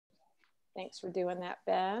Thanks for doing that,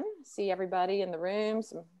 Ben. See everybody in the room,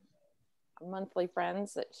 some monthly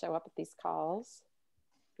friends that show up at these calls.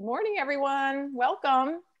 Good morning, everyone.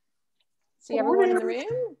 Welcome. See everyone in the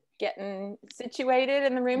room, getting situated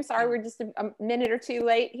in the room. Sorry, we're just a minute or two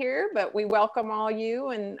late here, but we welcome all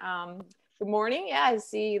you. And good morning. Yeah, I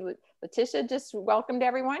see Letitia just welcomed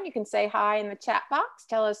everyone. You can say hi in the chat box.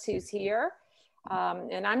 Tell us who's here.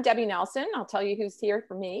 And I'm Debbie Nelson. I'll tell you who's here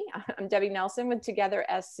for me. I'm Debbie Nelson with Together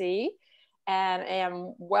SC. And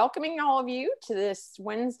am welcoming all of you to this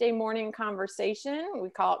Wednesday morning conversation. We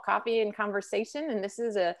call it Coffee and Conversation. And this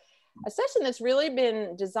is a session that's really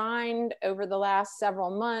been designed over the last several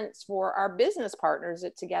months for our business partners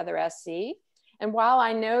at Together SC. And while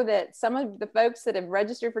I know that some of the folks that have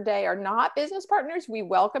registered for today are not business partners, we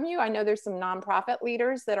welcome you. I know there's some nonprofit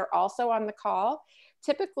leaders that are also on the call.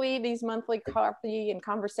 Typically, these monthly coffee and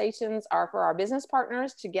conversations are for our business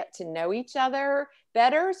partners to get to know each other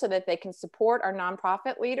better so that they can support our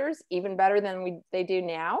nonprofit leaders even better than they do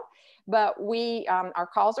now. But our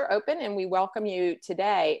calls are open and we welcome you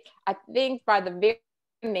today. I think by the very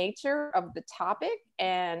nature of the topic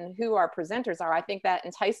and who our presenters are, I think that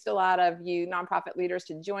enticed a lot of you nonprofit leaders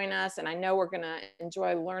to join us. And I know we're going to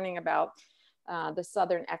enjoy learning about the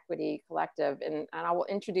Southern Equity Collective, and I will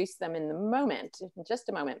introduce them in just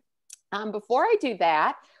a moment. Before I do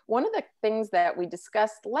that, one of the things that we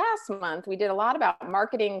discussed last month, we did a lot about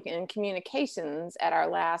marketing and communications at our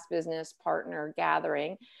last business partner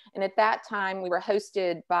gathering. And at that time, we were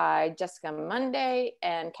hosted by Jessica Monday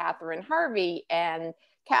and Catherine Harvey. And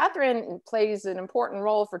Catherine plays an important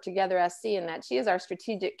role for Together SC in that she is our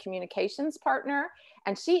strategic communications partner,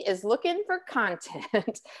 and she is looking for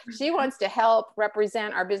content. She wants to help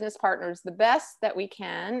represent our business partners the best that we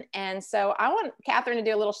can. And so I want Catherine to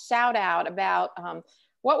do a little shout out about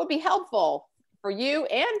what would be helpful for you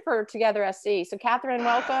and for Together SC. So Catherine,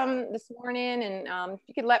 welcome this morning. And if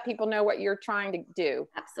you could let people know what you're trying to do.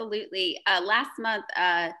 Absolutely. Last month,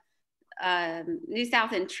 New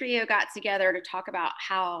South and Trio got together to talk about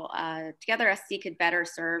how Together SC could better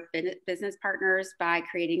serve business partners by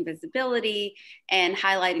creating visibility and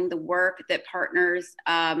highlighting the work that partners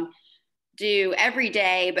do every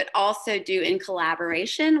day, but also do in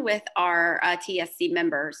collaboration with our TSC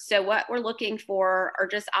members. So what we're looking for are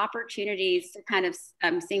just opportunities to kind of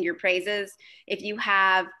sing your praises. If you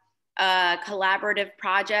have a collaborative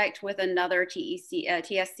project with another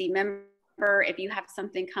TSC member, if you have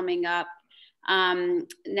something coming up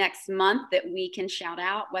next month that we can shout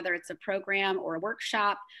out, whether it's a program or a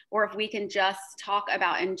workshop, or if we can just talk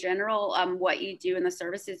about in general what you do and the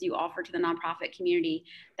services you offer to the nonprofit community,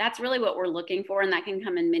 that's really what we're looking for. And that can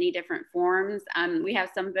come in many different forms. We have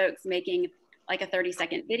some folks making like a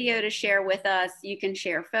 30-second video to share with us. You can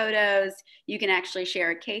share photos. You can actually share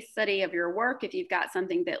a case study of your work if you've got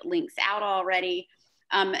something that links out already.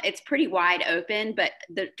 It's pretty wide open, but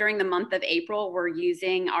during the month of April, we're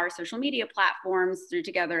using our social media platforms through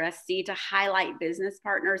Together SC to highlight business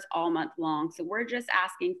partners all month long. So we're just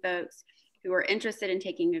asking folks who are interested in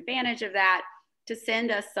taking advantage of that to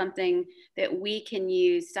send us something that we can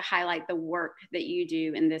use to highlight the work that you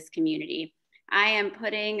do in this community. I am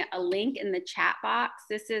putting a link in the chat box.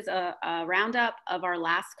 This is a roundup of our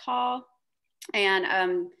last call,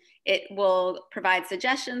 and it will provide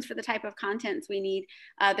suggestions for the type of contents we need.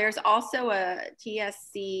 There's also a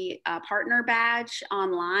TSC partner badge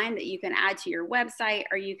online that you can add to your website,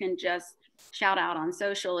 or you can just shout out on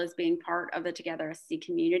social as being part of the Together SC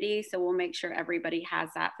community. So we'll make sure everybody has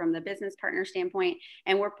that from the business partner standpoint.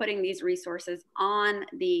 And we're putting these resources on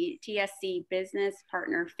the TSC Business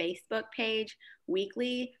Partner Facebook page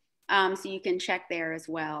weekly. So you can check there as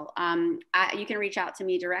well. You can reach out to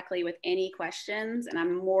me directly with any questions, and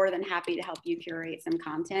I'm more than happy to help you curate some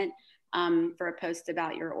content for a post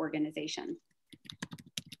about your organization.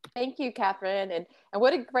 Thank you, Catherine. And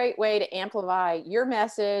what a great way to amplify your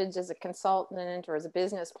message as a consultant or as a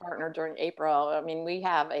business partner during April. I mean, we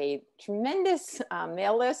have a tremendous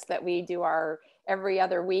mail list that we do our every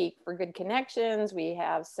other week for good connections. We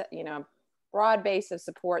have, broad base of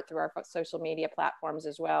support through our social media platforms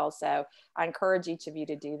as well. So I encourage each of you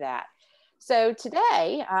to do that. So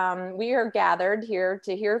today we are gathered here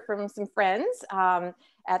to hear from some friends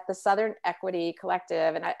at the Southern Equity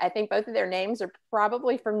Collective. And I think both of their names are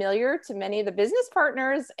probably familiar to many of the business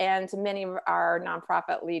partners and to many of our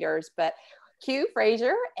nonprofit leaders. But Q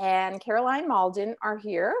Frasier and Caroline Mauldin are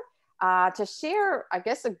here to share, I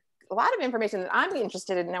guess, a lot of information that I'm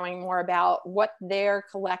interested in knowing more about what their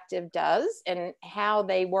collective does and how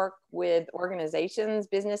they work with organizations,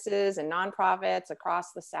 businesses, and nonprofits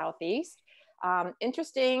across the Southeast.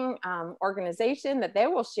 interesting organization that they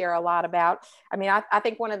will share a lot about. I mean, I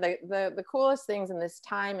think one of the coolest things in this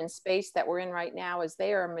time and space that we're in right now is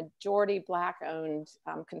they are a majority Black owned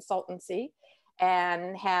consultancy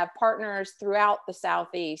and have partners throughout the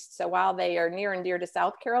Southeast. So while they are near and dear to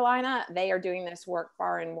South Carolina, they are doing this work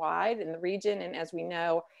far and wide in the region. And as we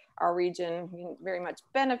know, our region very much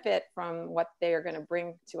benefit from what they are going to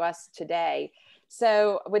bring to us today.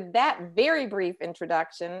 So with that very brief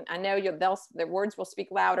introduction, I know their words will speak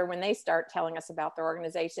louder when they start telling us about their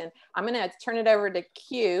organization. I'm going to turn it over to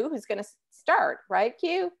Q, who's going to start, right,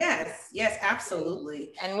 Q? Yes,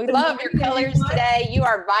 absolutely. And we love your colors today. You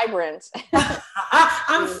are vibrant.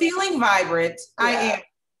 I'm feeling vibrant. Yeah. I am.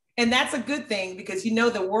 And that's a good thing because you know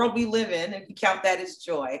the world we live in, if you count that as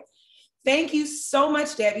joy. Thank you so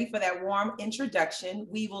much, Debbie, for that warm introduction.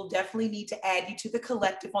 We will definitely need to add you to the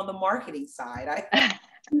collective on the marketing side.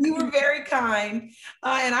 You were very kind.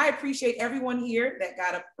 And I appreciate everyone here that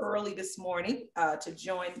got up early this morning to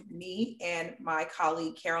join me and my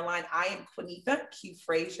colleague, Caroline. I am Quinetha, Q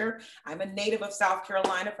Frasier. I'm a native of South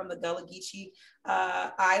Carolina from the Gullah Geechee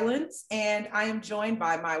Islands. And I am joined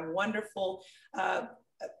by my wonderful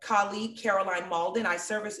colleague, Caroline Mauldin. I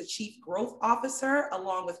serve as the Chief Growth Officer,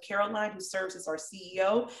 along with Caroline, who serves as our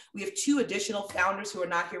CEO. We have two additional founders who are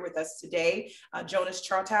not here with us today, Jonas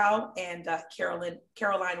Chartow and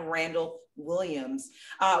Caroline Randall Williams.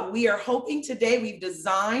 We are hoping today, we've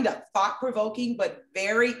designed a thought-provoking but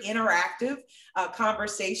very interactive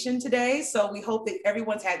conversation today. So we hope that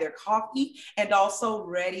everyone's had their coffee and also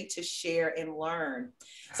ready to share and learn.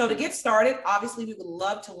 So to get started, obviously we would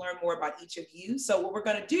love to learn more about each of you. So what we're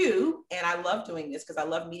going to do, and I love doing this because I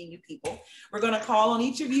love meeting new people, we're going to call on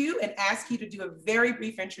each of you and ask you to do a very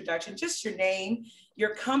brief introduction, just your name,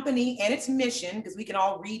 your company and its mission, because we can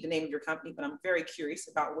all read the name of your company, but I'm very curious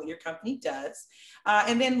about what your company does.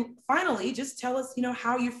 And then finally, just tell us,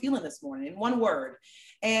 how you're feeling this morning in one word.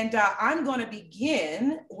 And I'm going to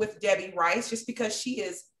begin with Debbie Rice, just because she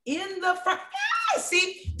is in the front.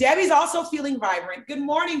 See, Debbie's also feeling vibrant. Good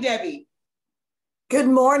morning, Debbie. Good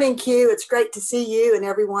morning, Q. It's great to see you and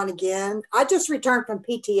everyone again. I just returned from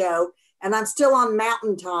PTO and I'm still on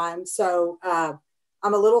mountain time. So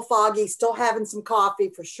I'm a little foggy, still having some coffee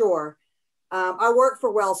for sure. I work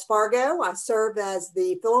for Wells Fargo. I serve as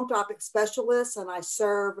the philanthropic specialist and I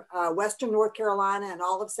serve Western North Carolina and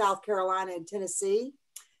all of South Carolina and Tennessee.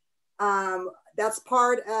 That's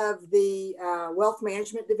part of the wealth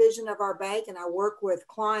management division of our bank. And I work with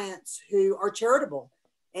clients who are charitable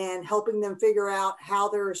and helping them figure out how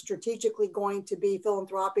they're strategically going to be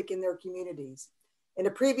philanthropic in their communities. In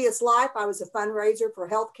a previous life, I was a fundraiser for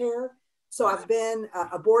healthcare. So I've been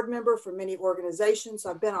a board member for many organizations.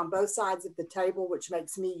 I've been on both sides of the table, which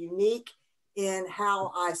makes me unique in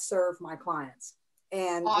how I serve my clients.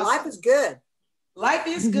 And awesome. Life is good. Life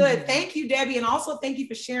is good. Thank you, Debbie. And also thank you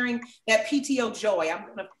for sharing that PTO joy. I'm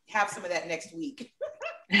going to have some of that next week.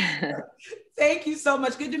 Thank you so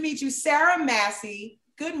much. Good to meet you. Sarah Massey,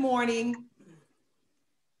 good morning.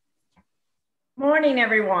 Morning,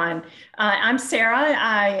 everyone. I'm Sarah.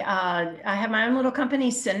 I have my own little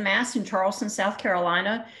company, SynMass, in Charleston, South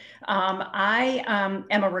Carolina. I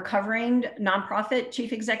am a recovering nonprofit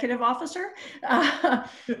chief executive officer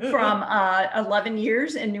from 11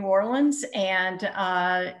 years in New Orleans, and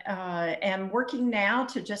am working now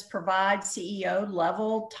to just provide CEO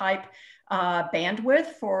level type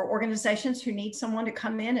bandwidth for organizations who need someone to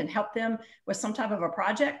come in and help them with some type of a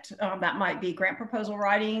project. That might be grant proposal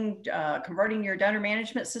writing, converting your donor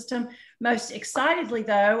management system. Most excitedly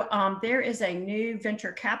though, there is a new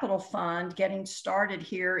venture capital fund getting started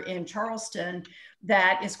here in Charleston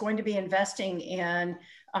that is going to be investing in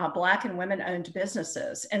Black and women-owned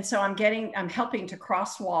businesses. And so I'm helping to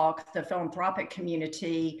crosswalk the philanthropic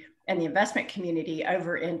community and the investment community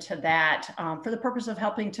over into that for the purpose of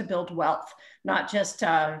helping to build wealth, not just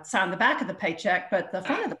sign the back of the paycheck, but the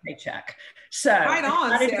front of the paycheck. So right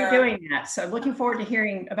on, excited Sarah. to be doing that. So looking forward to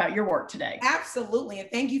hearing about your work today. Absolutely. And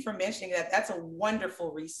thank you for mentioning that. That's a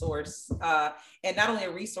wonderful resource. And not only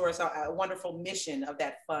a resource, a wonderful mission of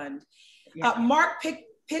that fund. Yeah. Mark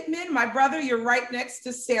Pittman, my brother, you're right next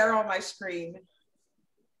to Sarah on my screen.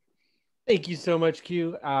 Thank you so much,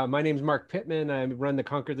 Q. My name is Mark Pittman. I run the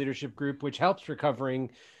Concord Leadership Group, which helps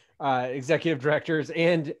recovering executive directors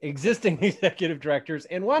and existing executive directors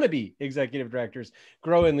and wannabe executive directors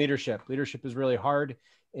grow in leadership. Leadership is really hard,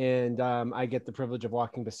 and I get the privilege of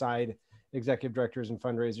walking beside executive directors and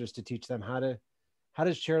fundraisers to teach them how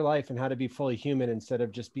to share life and how to be fully human instead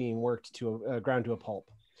of just being worked to ground to a pulp.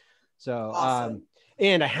 So, awesome.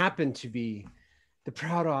 And I happen to be the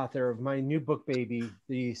proud author of my new book, baby,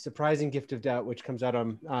 The Surprising Gift of Doubt, which comes out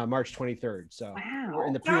on March 23rd. So we're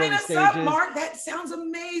in the pre-order Sign us up, stages. Mark. That sounds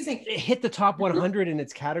amazing. It hit the top 100 in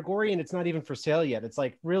its category, and it's not even for sale yet. It's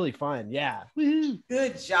like really fun. Yeah. Woo-hoo.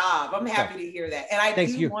 Good job. I'm happy to hear that. And I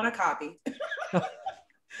do want a copy.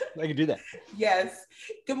 I can do that. Yes.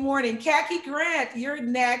 Good morning. Khaki Grant, you're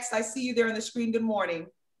next. I see you there on the screen. Good morning.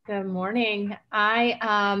 Good morning.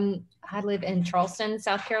 I live in Charleston,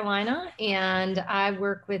 South Carolina, and I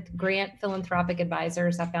work with Grant Philanthropic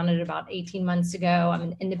Advisors. I founded it about 18 months ago. I'm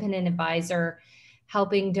an independent advisor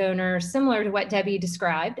helping donors, similar to what Debbie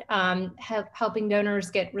described, helping donors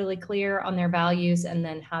get really clear on their values and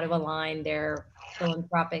then how to align their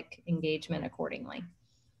philanthropic engagement accordingly.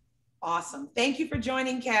 Awesome. Thank you for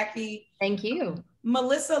joining, Khaki. Thank you.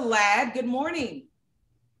 Melissa Ladd, good morning.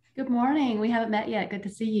 Good morning. We haven't met yet. Good to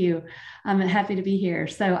see you. I'm happy to be here.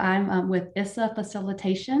 So I'm with ISSA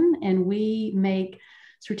Facilitation, and we make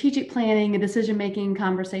strategic planning and decision-making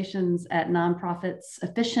conversations at nonprofits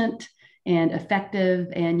efficient and effective,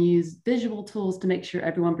 and use visual tools to make sure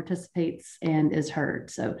everyone participates and is heard.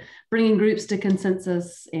 So bringing groups to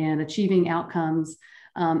consensus and achieving outcomes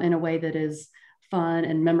in a way that is fun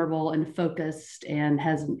and memorable and focused and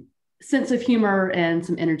has a sense of humor and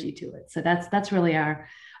some energy to it. So that's really our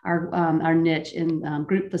niche in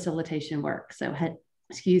group facilitation work. So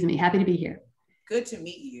excuse me, happy to be here. Good to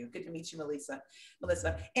meet you. Good to meet you, Melissa.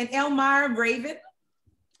 And Elmira Raven.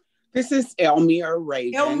 This is Elmira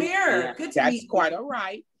Raven. Elmira, good to meet you. That's quite all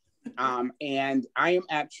right. And I am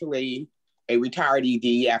actually a retired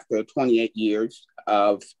ED after 28 years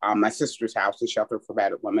of my sister's house, a shelter for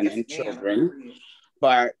battered women and children.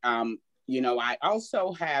 But, I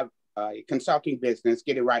also have a consulting business,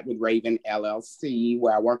 Get It Right with Raven LLC,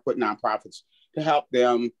 where I work with nonprofits to help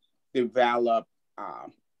them develop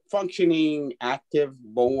functioning, active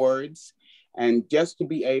boards, and just to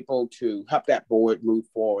be able to help that board move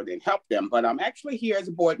forward and help them. But I'm actually here as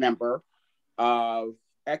a board member of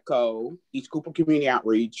ECHO, East Cooper Community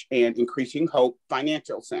Outreach, and Increasing Hope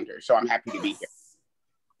Financial Center. So I'm happy to be here.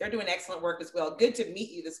 They're doing excellent work as well. Good to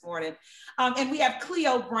meet you this morning. And we have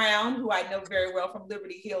Cleo Brown, who I know very well from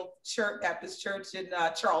Liberty Hill Baptist Church in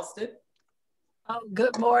Charleston. Oh,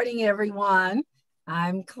 good morning, everyone.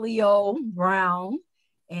 I'm Cleo Brown,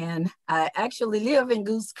 and I actually live in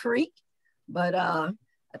Goose Creek, but I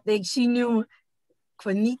think she knew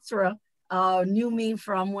Quinetha knew me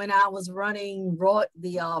from when I was running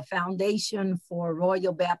the foundation for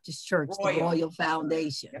Royal Baptist Church, the Royal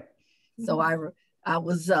Foundation. Yep. So I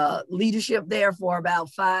was leadership there for about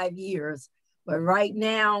 5 years, but right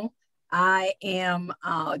now I am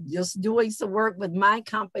just doing some work with my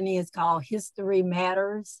company. It's called History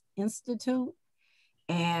Matters Institute,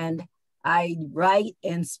 and I write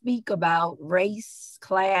and speak about race,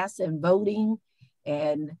 class, and voting,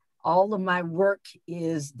 and all of my work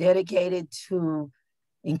is dedicated to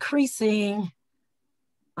increasing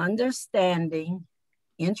understanding,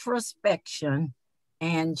 introspection,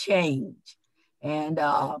 and change. And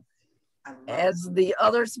as the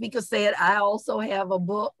other speaker said, I also have a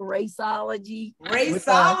book, Raceology.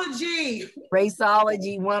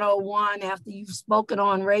 Raceology 101. After you've spoken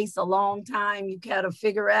on race a long time, you kind of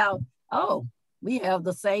figure out, oh, we have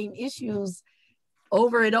the same issues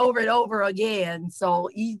over and over and over again. So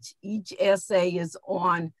each essay is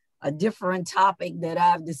on a different topic that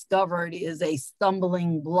I've discovered is a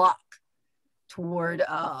stumbling block toward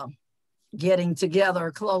getting together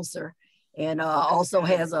closer. And also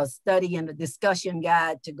has a study and a discussion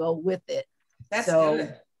guide to go with it. That's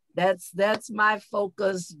good. That's my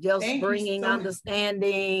focus, just bringing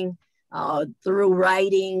understanding through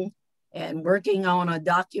writing and working on a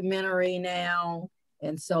documentary now.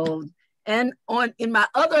 And so, in my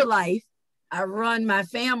other life, I run my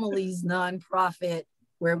family's nonprofit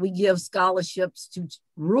where we give scholarships to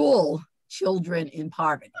rural children in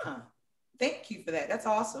poverty. Thank you for that. That's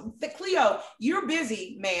awesome. Cleo, you're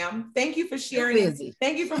busy, ma'am. Thank you for sharing.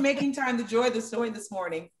 Thank you for making time to join the story this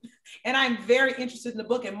morning. And I'm very interested in the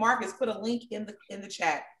book, and Mark has put a link in the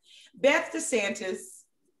chat. Beth DeSantis,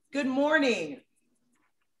 good morning.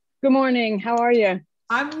 Good morning. How are you?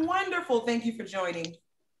 I'm wonderful. Thank you for joining.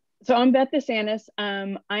 So I'm Beth DeSantis.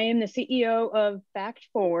 I am the CEO of Fact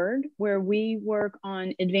Forward, where we work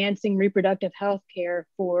on advancing reproductive health care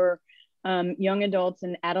for young adults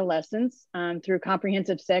and adolescents through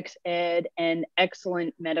comprehensive sex ed and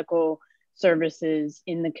excellent medical services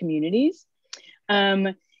in the communities.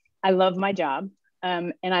 I love my job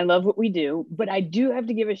and I love what we do, but I do have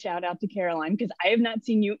to give a shout out to Caroline because I have not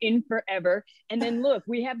seen you in forever. And then look,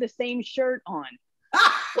 we have the same shirt on.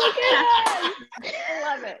 Look at us.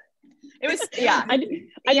 I love it. It was, yeah. I do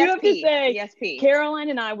have to say, ESP. Caroline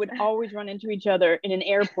and I would always run into each other in an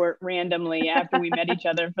airport randomly after we met each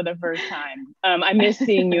other for the first time. I miss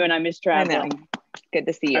seeing you and I miss traveling. Good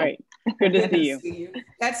to see you. All right. Good to see you.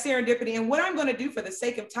 That's serendipity. And what I'm going to do for the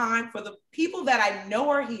sake of time, for the people that I know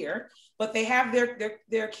are here, but they have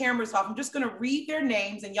their cameras off, I'm just going to read their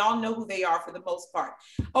names and y'all know who they are for the most part.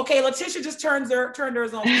 Okay, Letitia just turned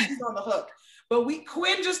hers on. She's on the hook. But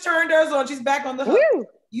Quinn just turned hers on. She's back on the hook. Woo!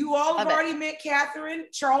 You all have already met Catherine.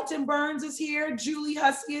 Charlton Burns is here. Julie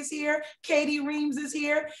Husky is here. Katie Reams is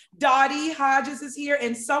here. Dottie Hodges is here.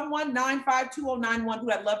 And someone, 952091, who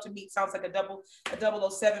I'd love to meet, sounds like a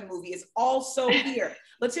 007 movie, is also here.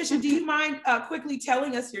 Letitia, do you mind quickly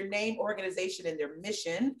telling us your name, organization, and their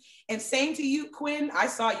mission? And same to you, Quinn. I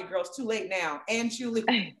saw you girls, too late now. And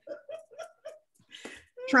Julie.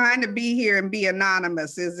 Trying to be here and be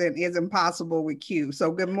anonymous isn't possible with Q.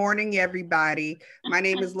 So good morning, everybody. My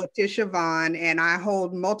name is Letitia Vaughn, and I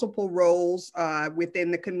hold multiple roles within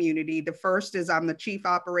the community. The first is I'm the Chief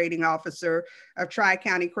Operating Officer of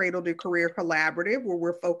Tri-County Cradle to Career Collaborative, where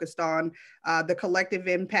we're focused on the collective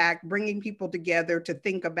impact, bringing people together to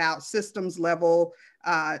think about systems level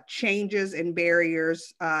changes and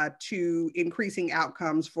barriers to increasing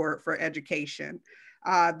outcomes for education.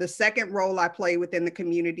 The second role I play within the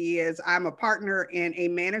community is I'm a partner in a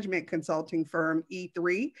management consulting firm,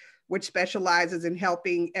 E3, which specializes in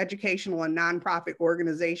helping educational and nonprofit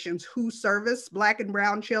organizations who service Black and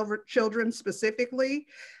Brown children specifically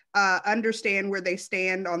understand where they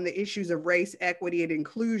stand on the issues of race, equity, and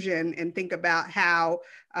inclusion, and think about how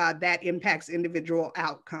that impacts individual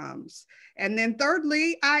outcomes. And then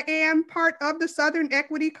thirdly, I am part of the Southern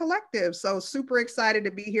Equity Collective. So super excited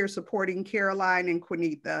to be here supporting Caroline and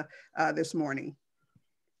Quinetha this morning.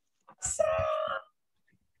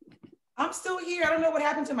 I'm still here. I don't know what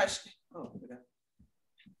happened to my, oh,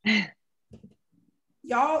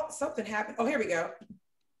 y'all, something happened. Oh, here we go.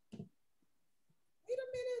 Wait a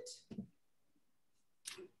minute.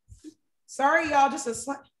 Sorry, y'all, just a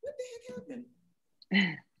slight, what the heck happened?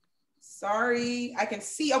 Sorry, I can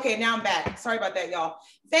see. Okay, now I'm back. Sorry about that, y'all.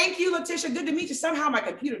 Thank you, Letitia. Good to meet you. Somehow my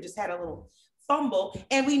computer just had a little fumble.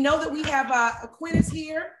 And we know that we have Quinn is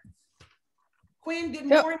here. Quinn, good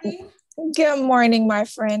morning. Good morning, my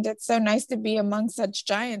friend. It's so nice to be among such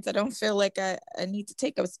giants. I don't feel like I need to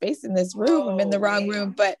take up space in this room. I'm in the wrong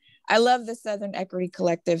room, but I love the Southern Equity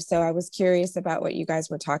Collective. So I was curious about what you guys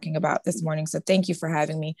were talking about this morning. So thank you for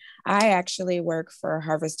having me. I actually work for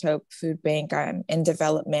Harvest Hope Food Bank. I'm in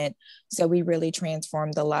development. So we really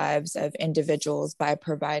transform the lives of individuals by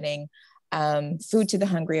providing food to the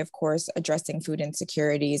hungry, of course, addressing food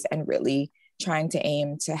insecurities, and really trying to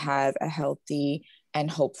aim to have a healthy and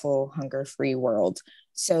hopeful hunger-free world.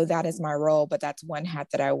 So that is my role, but that's one hat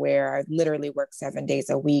that I wear. I literally work 7 days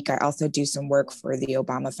a week. I also do some work for the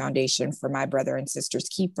Obama Foundation for My Brother and Sister's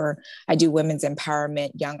Keeper. I do women's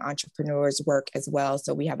empowerment, young entrepreneurs work as well.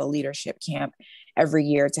 So we have a leadership camp every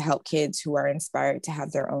year to help kids who are inspired to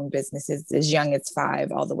have their own businesses as young as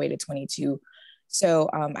 5 all the way to 22. So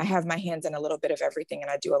I have my hands in a little bit of everything,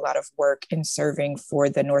 and I do a lot of work in serving for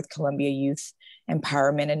the North Columbia Youth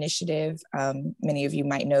Empowerment Initiative. Many of you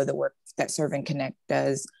might know the work that Serve and Connect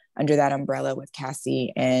does under that umbrella with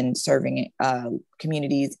Cassie and serving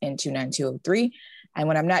communities in 29203. And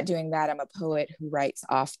when I'm not doing that, I'm a poet who writes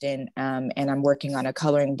often, and I'm working on a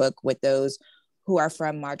coloring book with those who are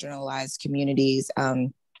from marginalized communities,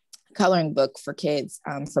 coloring book for kids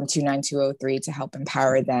from 29203 to help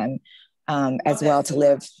empower them as well to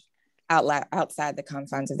live outside the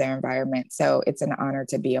confines of their environment. So it's an honor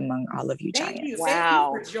to be among all of you giants. Thank you.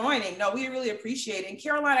 Wow. Thank you for joining. No, we really appreciate it. And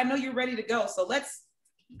Caroline, I know you're ready to go. So let's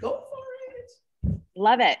go for it.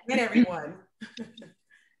 Love it. And everyone.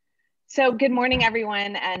 So good morning,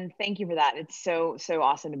 everyone. And thank you for that. It's so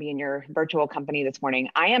awesome to be in your virtual company this morning.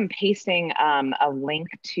 I am pasting a link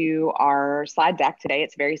to our slide deck today.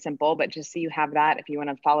 It's very simple, but just so you have that, if you want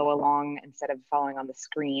to follow along instead of following on the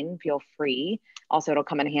screen, feel free. Also, it'll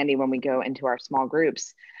come in handy when we go into our small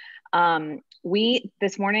groups.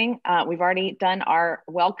 This morning, we've already done our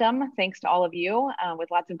welcome. Thanks to all of you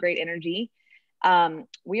with lots of great energy.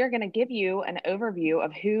 We are going to give you an overview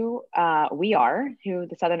of who we are, who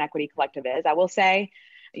the Southern Equity Collective is. I will say,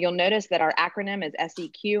 you'll notice that our acronym is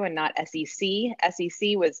SEQ and not SEC.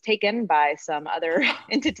 SEC was taken by some other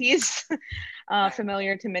entities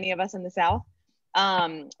familiar to many of us in the South.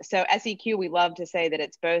 So SEQ, we love to say that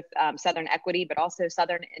it's both Southern Equity, but also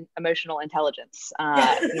Southern Emotional Intelligence.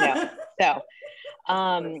 So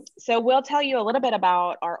we'll tell you a little bit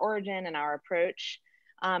about our origin and our approach.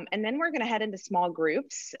 And then we're going to head into small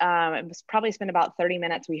groups. We'll probably spend about 30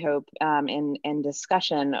 minutes, we hope, in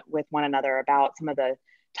discussion with one another about some of the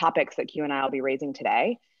topics that Q and I will be raising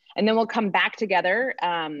today. And then we'll come back together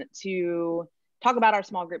to talk about our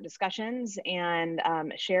small group discussions and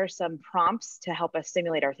share some prompts to help us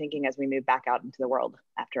stimulate our thinking as we move back out into the world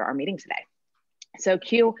after our meeting today. So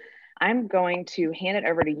Q, I'm going to hand it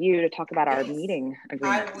over to you to talk about our meeting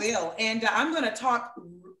agreements. I will, and I'm going to talk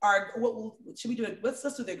what should we do? Let's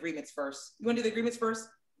do the agreements first. You want to do the agreements first?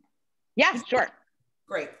 Yeah, sure.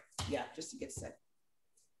 Great. Yeah, just to get set.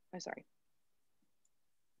 Oh, sorry.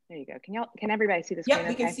 There you go. Can everybody see the screen? Yep,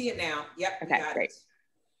 we can see it now. Yep. Okay, great.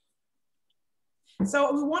 So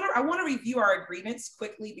I want to review our agreements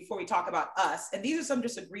quickly before we talk about us. And these are some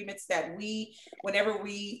just agreements that whenever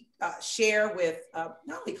we share with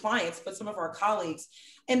not only clients, but some of our colleagues.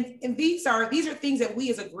 And these are things that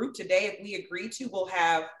we as a group today, if we agree to,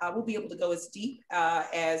 we'll be able to go as deep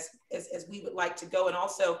as we would like to go, and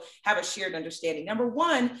also have a shared understanding. Number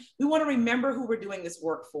one, we want to remember who we're doing this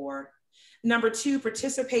work for. Number two,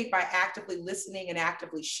 participate by actively listening and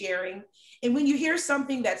actively sharing. And when you hear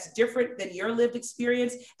something that's different than your lived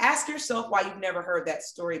experience, ask yourself why you've never heard that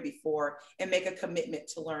story before and make a commitment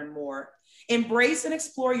to learn more. Embrace and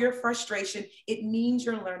explore your frustration. It means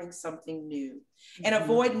you're learning something new. And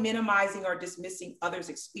avoid minimizing or dismissing others'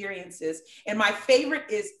 experiences. And my favorite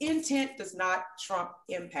is intent does not trump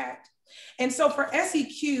impact. And so for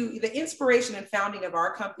SEQ, the inspiration and founding of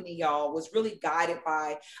our company, y'all, was really guided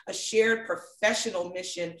by a shared professional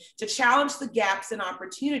mission to challenge the gaps in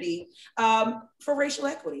opportunity for racial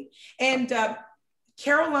equity. And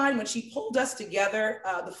Caroline, when she pulled us together,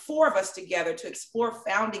 the four of us together to explore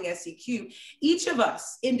founding SEQ, each of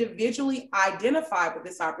us individually identified with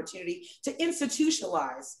this opportunity to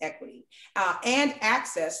institutionalize equity and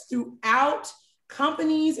access throughout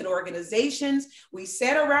companies and organizations. We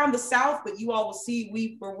said around the South, but you all will see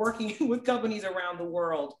we were working with companies around the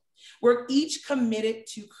world. We're each committed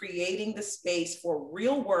to creating the space for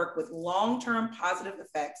real work with long-term positive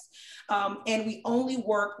effects. And we only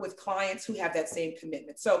work with clients who have that same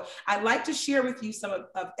commitment. So I'd like to share with you some of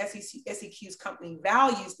SEQ's company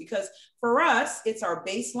values, because for us, it's our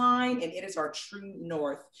baseline and it is our true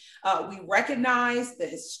north. We recognize the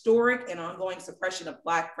historic and ongoing suppression of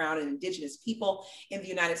Black, Brown, and Indigenous people in the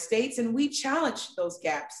United States, and we challenge those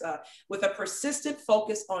gaps with a persistent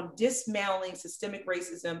focus on dismantling systemic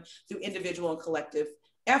racism through individual and collective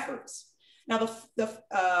efforts. Now,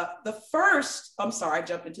 the first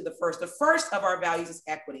of our values is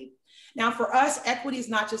equity. Now, for us, equity is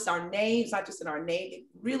not just our name, it's not just in our name, it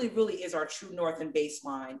really, really is our true north and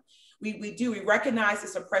baseline. We recognize the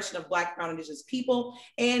suppression of Black, Brown, and Indigenous people.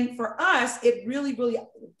 And for us, it really, really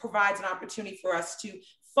provides an opportunity for us to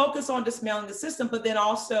focus on dismantling the system, but then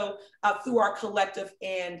also through our collective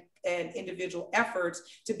and individual efforts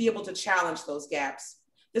to be able to challenge those gaps.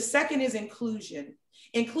 The second is inclusion.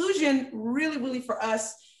 Inclusion really, really for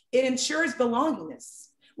us, it ensures belongingness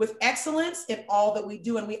with excellence in all that we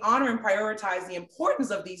do. And we honor and prioritize the importance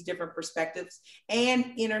of these different perspectives and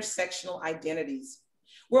intersectional identities.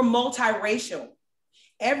 We're multiracial.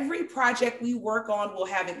 Every project we work on will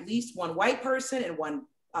have at least one white person and one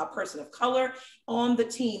person of color on the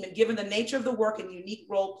team. And given the nature of the work and unique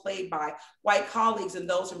role played by white colleagues and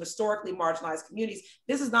those from historically marginalized communities,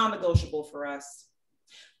 this is non-negotiable for us.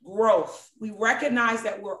 Growth. We recognize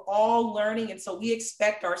that we're all learning, and so we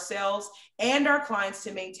expect ourselves and our clients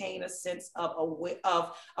to maintain a sense of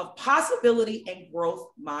possibility and growth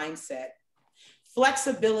mindset.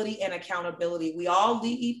 Flexibility and accountability. We all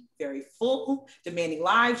lead very full, demanding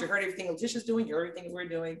lives. You heard everything Letitia's doing, you heard everything we're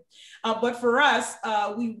doing. But for us,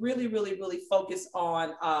 we really, really, really focus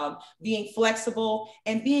on being flexible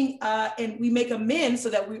and and we make amends so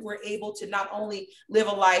that we're able to not only live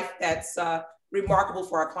a life that's remarkable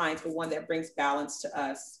for our clients, but one that brings balance to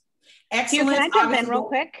us. Excellence. Can I jump in real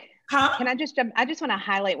quick? Huh? Can I just jump? I just want to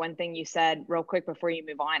highlight one thing you said real quick before you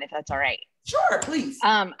move on, if that's all right. Sure, please.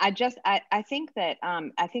 I think that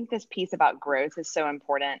I think this piece about growth is so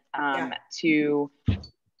important to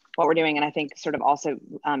what we're doing, and I think sort of also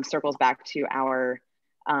circles back to our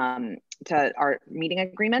meeting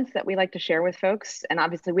agreements that we like to share with folks. And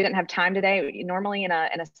obviously, we didn't have time today. Normally, in a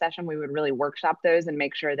session, we would really workshop those and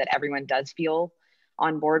make sure that everyone does feel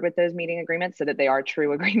on board with those meeting agreements so that they are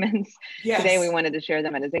true agreements. Yes. Today, we wanted to share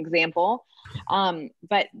them as an example.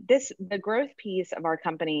 But the growth piece of our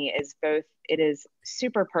company is it is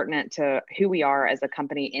super pertinent to who we are as a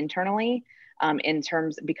company internally,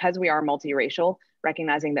 because we are multiracial,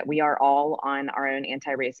 recognizing that we are all on our own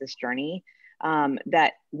anti-racist journey,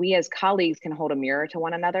 that we as colleagues can hold a mirror to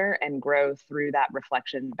one another and grow through that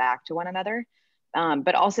reflection back to one another.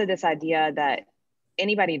 But also this idea that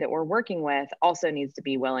anybody that we're working with also needs to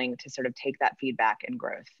be willing to sort of take that feedback and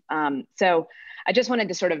growth. So I just wanted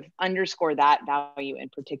to sort of underscore that value in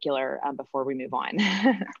particular before we move on.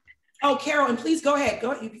 Oh, Carol, and please go ahead.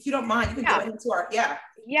 Go if you don't mind, you can go ahead to our,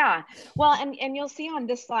 Yeah, well, and you'll see on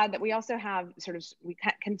this slide that we also have we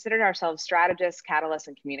considered ourselves strategists, catalysts,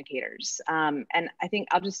 and communicators. And I think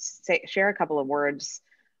I'll just share a couple of words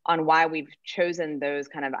on why we've chosen those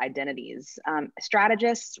kind of identities.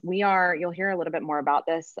 Strategists, you'll hear a little bit more about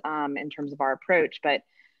this in terms of our approach, but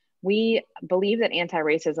we believe that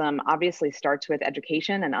anti-racism obviously starts with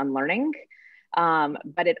education and unlearning,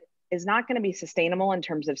 but it is not going to be sustainable in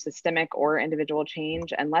terms of systemic or individual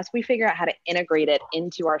change unless we figure out how to integrate it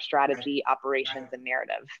into our strategy, operations, and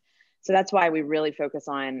narrative. So that's why we really focus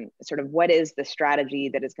on sort of what is the strategy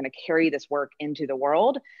that is going to carry this work into the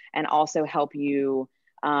world and also help you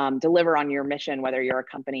deliver on your mission, whether you're a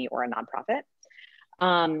company or a nonprofit.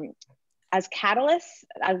 As catalysts,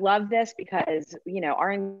 I love this because,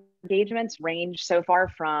 our engagements range so far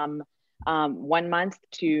from 1 month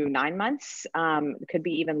to 9 months. It could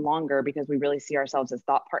be even longer because we really see ourselves as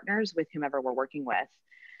thought partners with whomever we're working with.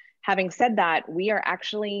 Having said that, we are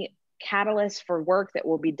actually catalysts for work that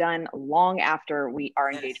will be done long after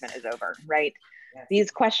our engagement is over, right? Yes.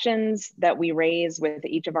 These questions that we raise with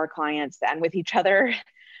each of our clients and with each other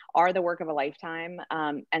are the work of a lifetime.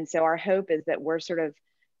 And so our hope is that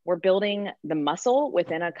we're building the muscle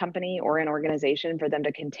within a company or an organization for them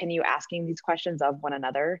to continue asking these questions of one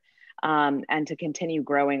another and to continue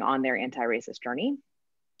growing on their anti-racist journey.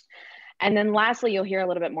 And then lastly, you'll hear a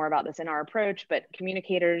little bit more about this in our approach, but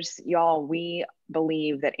communicators, y'all, we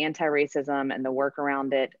believe that anti-racism and the work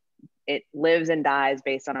around it lives and dies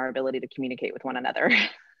based on our ability to communicate with one another.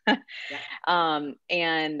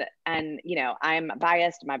 And I'm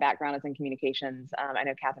biased. My background is in communications. I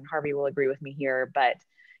know Catherine Harvey will agree with me here, but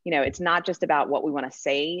it's not just about what we want to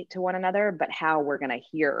say to one another, but how we're going to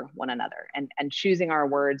hear one another and choosing our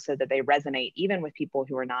words so that they resonate even with people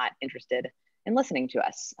who are not interested in listening to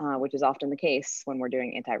us, which is often the case when we're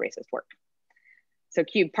doing anti-racist work. So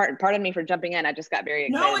Q, pardon me for jumping in. I just got very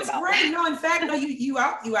excited. No, it's great. No, in fact, no, you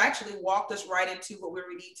actually walked us right into what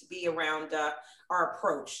we need to be around our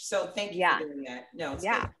approach. So thank you for doing that. No, it's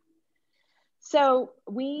good. So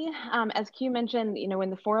we, as Q mentioned,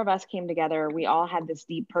 when the four of us came together, we all had this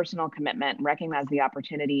deep personal commitment, recognized the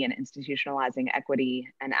opportunity in institutionalizing equity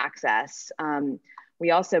and access.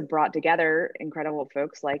 We also brought together incredible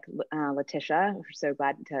folks like Letitia, we're so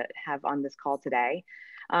glad to have on this call today.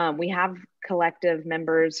 We have collective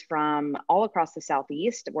members from all across the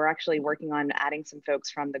Southeast. We're actually working on adding some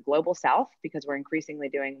folks from the global South because we're increasingly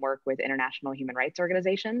doing work with international human rights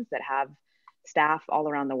organizations that have staff all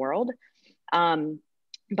around the world.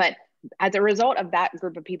 But as a result of that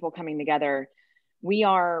group of people coming together, we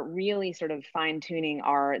are really sort of fine-tuning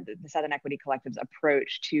the Southern Equity Collective's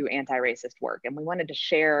approach to anti-racist work. And we wanted to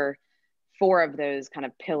share 4 of those kind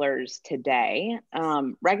of pillars today,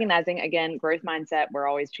 recognizing, again, growth mindset, we're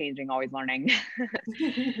always changing, always learning.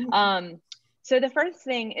 So the first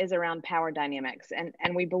thing is around power dynamics.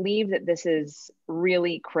 And we believe that this is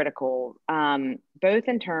really critical, both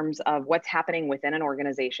in terms of what's happening within an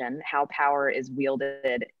organization, how power is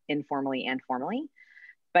wielded informally and formally,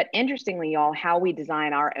 but interestingly, y'all, how we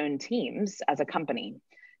design our own teams as a company.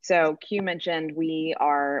 So Q mentioned we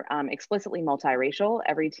are explicitly multiracial.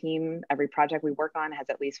 Every team, every project we work on has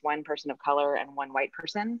at least 1 person of color and 1 white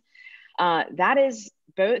person. That is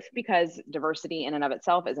both because diversity in and of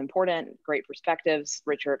itself is important, great perspectives,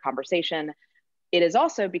 richer conversation. It is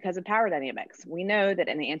also because of power dynamics. We know that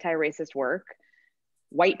in the anti-racist work,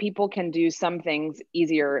 white people can do some things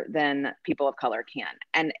easier than people of color can.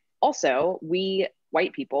 And also, we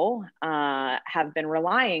white people have been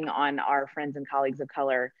relying on our friends and colleagues of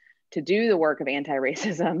color to do the work of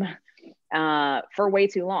anti-racism for way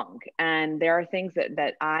too long. And there are things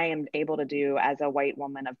that I am able to do as a white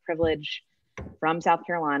woman of privilege from South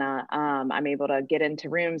Carolina. I'm able to get into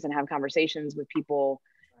rooms and have conversations with people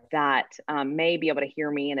that may be able to hear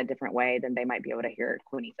me in a different way than they might be able to hear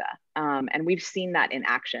Quinetha. And we've seen that in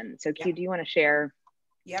action. So Q, do you want to share?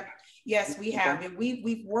 Yep. Yes, we have. And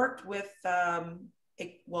we've worked with,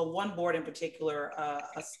 one board in particular,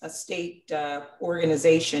 a state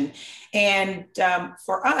organization. And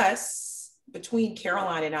for us, between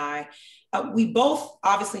Caroline and I, we both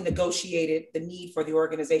obviously negotiated the need for the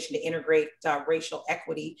organization to integrate racial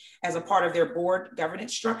equity as a part of their board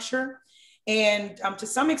governance structure. And to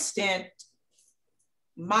some extent,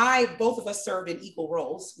 both of us served in equal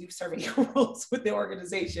roles. We've served in equal roles with the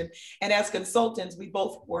organization. And as consultants, we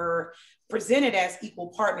both were presented as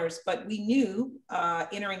equal partners, but we knew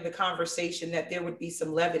entering the conversation that there would be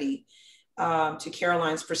some levity to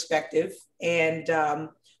Caroline's perspective. And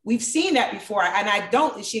we've seen that before. And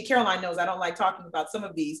Caroline knows I don't like talking about some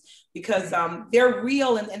of these because they're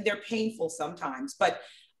real and they're painful sometimes. But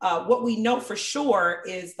what we know for sure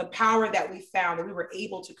is the power that we found that we were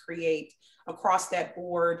able to create across that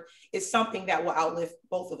board is something that will outlive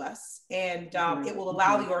both of us. And it will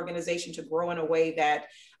allow the organization to grow in a way that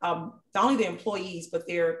not only the employees, but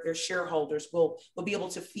their shareholders will be able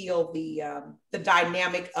to feel the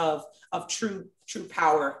dynamic of true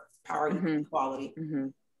power and equality.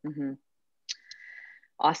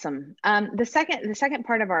 Awesome. The second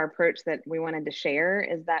part of our approach that we wanted to share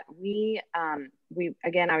is that we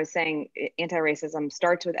again, I was saying anti-racism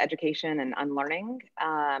starts with education and unlearning,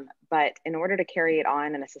 but in order to carry it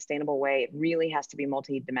on in a sustainable way, it really has to be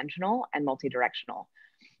multidimensional and multidirectional.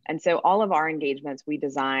 And so all of our engagements we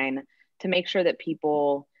design to make sure that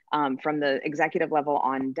people from the executive level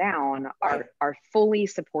on down are fully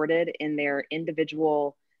supported in their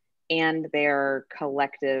individual and their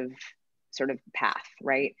collective sort of path,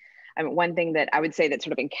 right? I mean, one thing that I would say that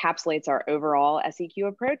sort of encapsulates our overall SEQ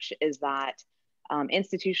approach is that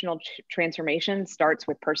institutional transformation starts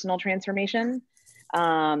with personal transformation.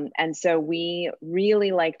 And so we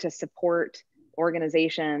really like to support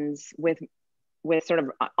organizations with sort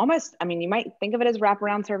of almost, I mean, you might think of it as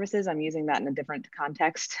wraparound services. I'm using that in a different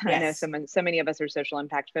context. Yes. I know so many of us are social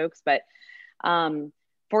impact folks, but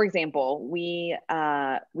for example, we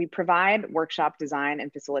provide workshop design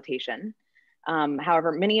and facilitation.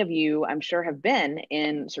 However, many of you, I'm sure, have been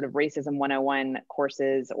in sort of Racism 101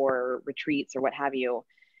 courses or retreats or what have you.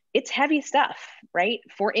 It's heavy stuff, right?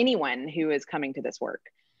 For anyone who is coming to this work.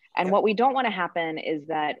 And what we don't want to happen is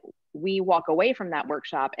that we walk away from that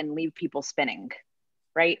workshop and leave people spinning,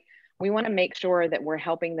 right? We want to make sure that we're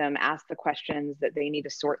helping them ask the questions that they need to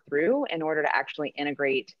sort through in order to actually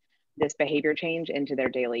integrate this behavior change into their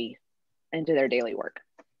daily work.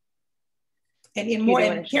 And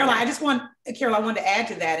Caroline, I wanted to add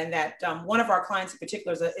to that, and that one of our clients in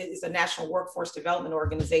particular is a national workforce development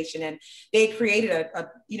organization, and they created a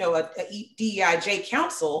DEIJ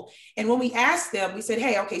council. And when we asked them, we said,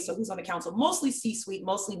 hey, okay, so who's on the council? Mostly C-suite,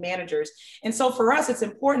 mostly managers. And so for us, it's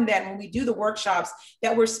important that when we do the workshops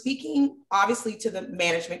that we're speaking obviously to the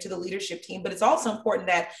management, to the leadership team, but it's also important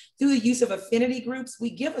that through the use of affinity groups,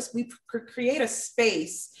 we create a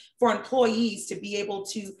space for employees to be able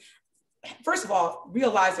to, first of all,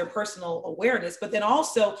 realize their personal awareness, but then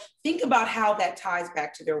also think about how that ties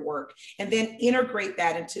back to their work, and then integrate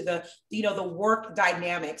that into the work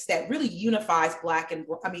dynamics that really unifies Black and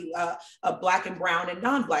brown and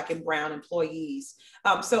non-Black and brown employees.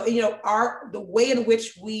 So the way in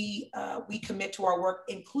which we commit to our work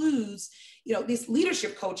includes this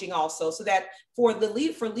leadership coaching also, so that for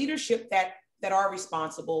leadership that are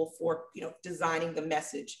responsible for designing the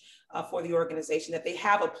message for the organization, that they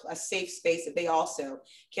have a safe space that they also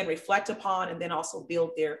can reflect upon and then also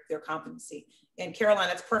build their competency. And Caroline,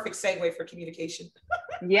 that's perfect segue for communication.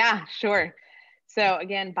 Yeah, sure. So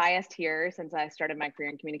again, biased here since I started my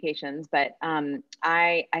career in communications, but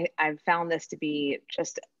I've found this to be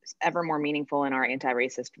just ever more meaningful in our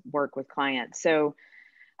anti-racist work with clients. So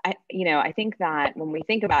I think that when we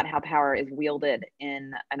think about how power is wielded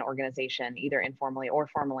in an organization, either informally or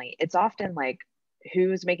formally, it's often like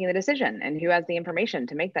who's making the decision and who has the information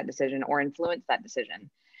to make that decision or influence that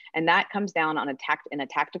decision. And that comes down in a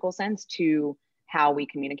tactical sense to how we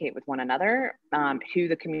communicate with one another, who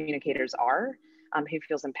the communicators are, who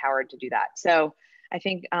feels empowered to do that. So I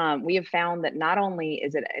think we have found that not only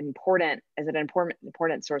is it an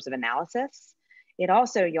important source of analysis, it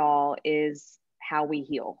also, y'all, is how we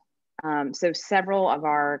heal. So several of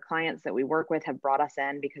our clients that we work with have brought us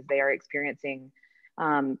in because they are experiencing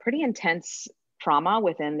pretty intense trauma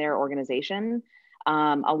within their organization.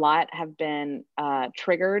 A lot have been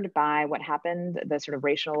triggered by what happened, the sort of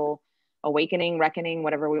racial awakening, reckoning,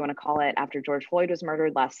 whatever we want to call it, after George Floyd was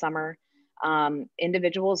murdered last summer.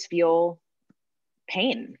 Individuals feel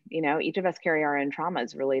pain. Each of us carry our own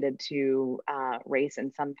traumas related to race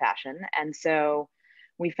in some fashion. And so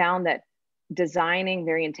we found that designing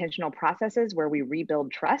very intentional processes where we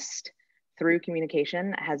rebuild trust through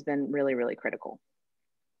communication has been really, really critical.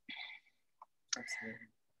 Absolutely.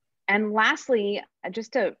 And lastly,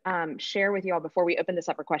 just to share with you all before we open this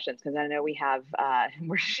up for questions, because I know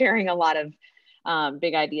we're sharing a lot of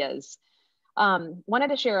big ideas. Wanted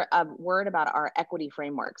to share a word about our equity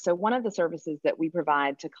framework. So one of the services that we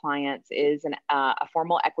provide to clients is a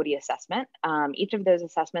formal equity assessment. Each of those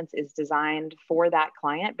assessments is designed for that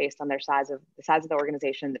client based on the size of the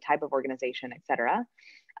organization, the type of organization, et cetera.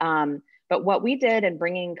 But what we did in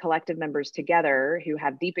bringing collective members together who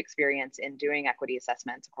have deep experience in doing equity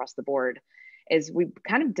assessments across the board is we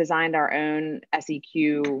kind of designed our own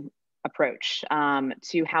SEQ approach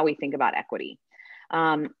to how we think about equity.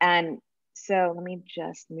 And so let me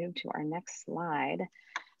just move to our next slide.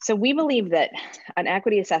 So we believe that an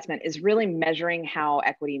equity assessment is really measuring how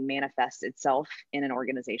equity manifests itself in an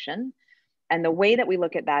organization. And the way that we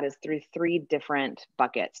look at that is through 3 different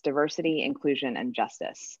buckets: diversity, inclusion, and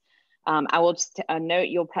justice. I will just note,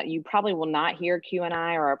 you probably will not hear Q and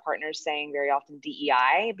I or our partners saying very often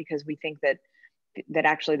DEI, because we think that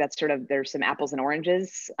actually that's sort of, there's some apples and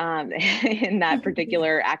oranges in that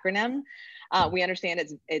particular acronym. We understand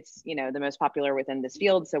it's the most popular within this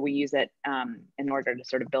field, so we use it in order to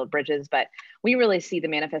sort of build bridges. But we really see the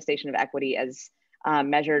manifestation of equity as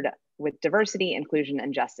measured with diversity, inclusion,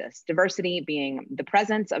 and justice. Diversity being the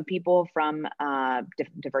presence of people from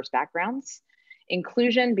diverse backgrounds.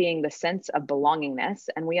 Inclusion being the sense of belongingness,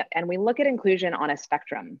 and we look at inclusion on a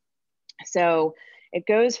spectrum. So it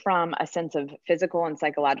goes from a sense of physical and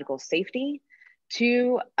psychological safety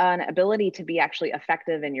to an ability to be actually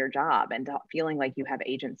effective in your job and feeling like you have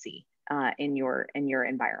agency in your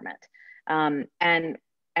environment. And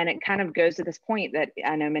it kind of goes to this point that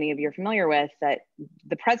I know many of you are familiar with, that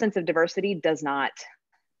the presence of diversity does not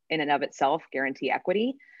in and of itself guarantee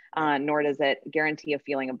equity, nor does it guarantee a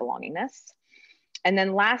feeling of belongingness. And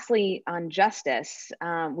then lastly, on justice,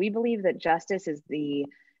 we believe that justice is the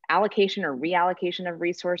allocation or reallocation of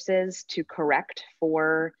resources to correct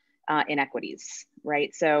for inequities,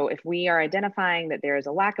 right? So if we are identifying that there is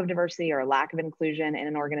a lack of diversity or a lack of inclusion in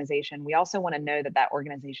an organization, we also want to know that that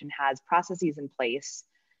organization has processes in place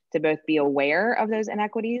to both be aware of those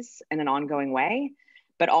inequities in an ongoing way,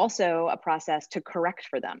 but also a process to correct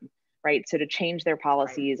for them, right? So to change their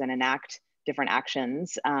policies and enact different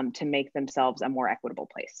actions to make themselves a more equitable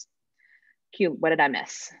place. Q, what did I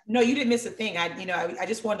miss? No, you didn't miss a thing. I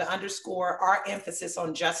just wanted to underscore our emphasis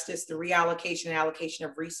on justice, the reallocation and allocation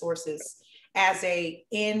of resources as a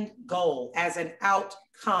end goal, as an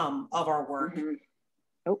outcome of our work. Mm-hmm.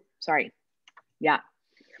 Oh, sorry. Yeah.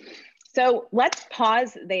 So let's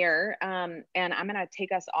pause there. And I'm going to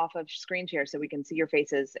take us off of screen share so we can see your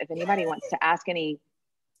faces. If anybody wants to ask any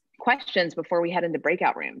questions before we head into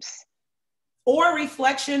breakout rooms. Or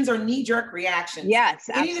reflections or knee-jerk reactions. Yes,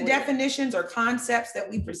 absolutely. Any of the definitions or concepts that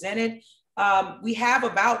we presented, we have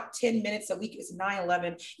about 10 minutes a week. It's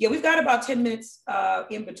 9/11. Yeah, we've got about 10 minutes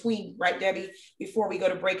in between, right, Debbie, before we go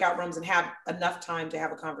to breakout rooms and have enough time to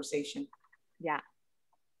have a conversation. Yeah.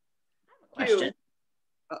 Question.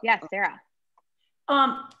 Yes, Sarah.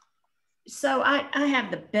 So I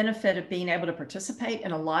have the benefit of being able to participate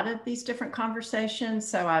in a lot of these different conversations.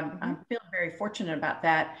 So I feel very fortunate about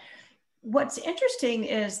that. What's interesting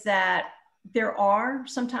is that there are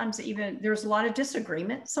sometimes there's a lot of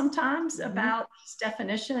disagreement sometimes about these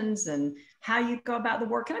definitions and how you go about the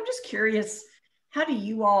work. And I'm just curious, how do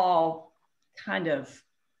you all kind of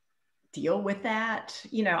deal with that?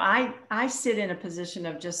 I sit in a position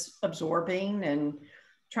of just absorbing and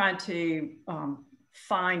trying to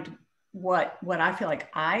find what I feel like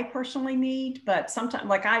I personally need. But sometimes,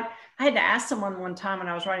 like I had to ask someone one time when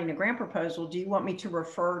I was writing a grant proposal, do you want me to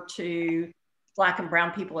refer to Black and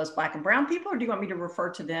brown people as Black and brown people, or do you want me to refer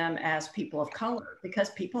to them as people of color? Because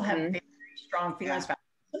people have very strong feelings about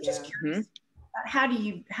it. I'm just curious, how do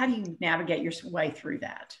you navigate your way through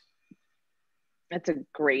that? That's a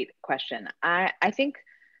great question. I think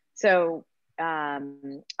so.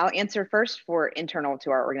 I'll answer first for internal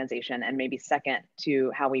to our organization and maybe second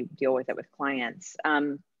to how we deal with it with clients.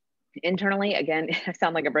 Internally, again, I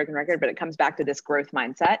sound like a broken record, but it comes back to this growth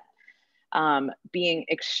mindset, being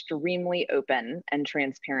extremely open and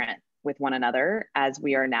transparent with one another as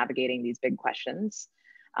we are navigating these big questions.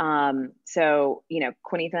 So,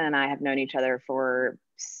 Quinetha and I have known each other for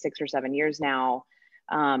 6 or 7 years now.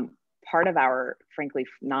 Part of our, frankly,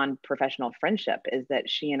 non-professional friendship is that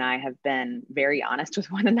she and I have been very honest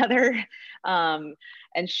with one another. And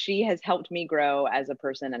she has helped me grow as a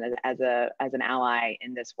person and as an ally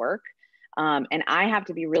in this work. And I have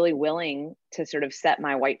to be really willing to sort of set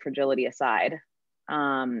my white fragility aside.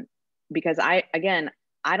 Because I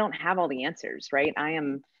don't have all the answers, right? I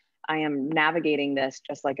am navigating this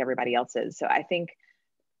just like everybody else is. So I think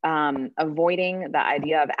avoiding the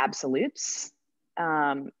idea of absolutes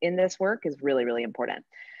in this work is really, really important.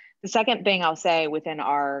 The second thing I'll say within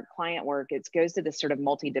our client work, it goes to this sort of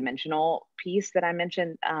multidimensional piece that I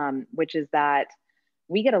mentioned, which is that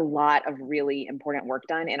we get a lot of really important work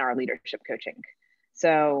done in our leadership coaching.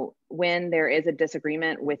 So when there is a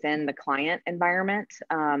disagreement within the client environment,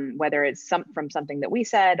 whether it's from something that we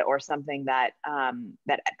said or something that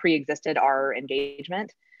that pre-existed our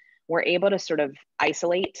engagement, we're able to sort of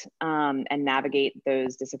isolate and navigate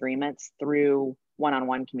those disagreements through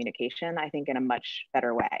one-on-one communication, I think, in a much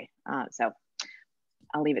better way. So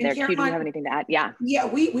I'll leave it there. Q, do you have anything to add? Yeah. Yeah,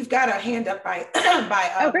 we've got a hand up by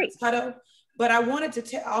great. Hutto, but I wanted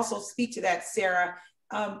to also speak to that, Sarah,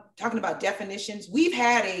 talking about definitions. We've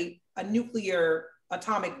had a nuclear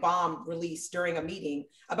atomic bomb released during a meeting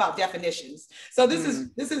about definitions. So this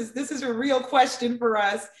is a real question for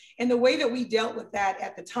us. And the way that we dealt with that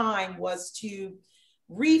at the time was to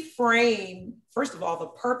reframe, first of all, the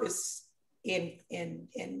purpose in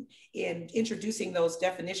introducing those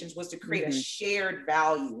definitions was to create a shared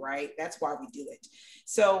value, right? That's why we do it.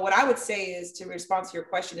 So what I would say is, to respond to your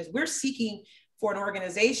question, is we're seeking for an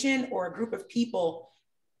organization or a group of people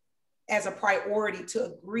as a priority to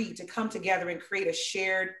agree to come together and create a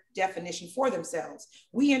shared definition for themselves.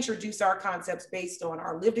 We introduce our concepts based on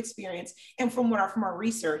our lived experience and from our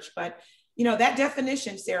research. But you know, that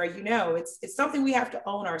definition, Sarah, you know, it's something we have to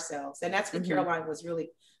own ourselves. And that's what Caroline was really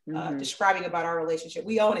describing about our relationship.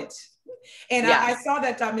 We own it. And I saw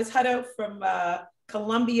that Ms. Hutto from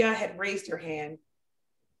Columbia had raised her hand.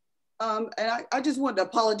 And I just wanted to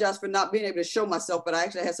apologize for not being able to show myself, but I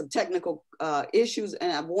actually had some technical issues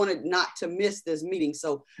and I wanted not to miss this meeting.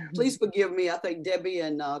 So please forgive me. I think Debbie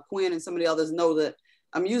and Quinn and some of the others know that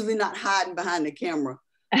I'm usually not hiding behind the camera.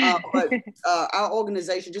 But our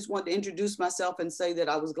organization, just wanted to introduce myself and say that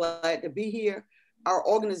I was glad to be here. Our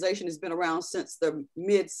organization has been around since the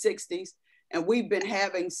mid 60s, and we've been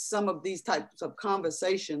having some of these types of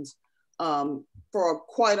conversations for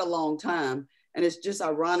quite a long time. And it's just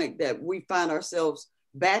ironic that we find ourselves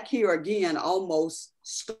back here again, almost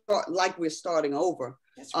like we're starting over.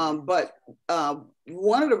 But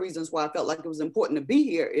one of the reasons why I felt like it was important to be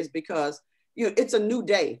here is because, you know, it's a new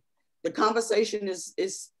day. The conversation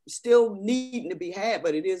is still needing to be had,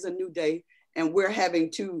 but it is a new day. And we're having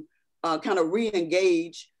to kind of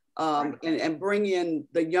re-engage and bring in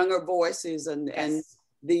the younger voices and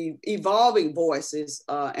the evolving voices.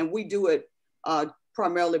 And we do it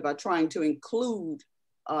primarily by trying to include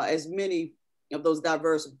as many of those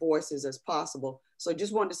diverse voices as possible. So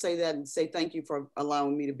just wanted to say that and say thank you for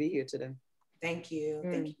allowing me to be here today. Thank you.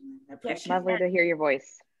 Thank you. I appreciate it. Lovely to hear your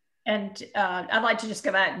voice. And I'd like to just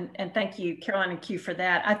go back and thank you, Caroline and Q, for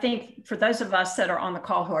that. I think for those of us that are on the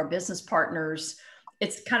call who are business partners,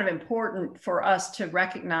 it's kind of important for us to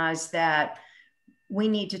recognize that we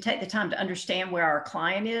need to take the time to understand where our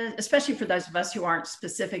client is, especially for those of us who aren't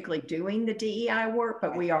specifically doing the DEI work,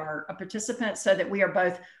 but we are a participant, so that we are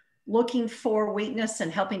both looking for weakness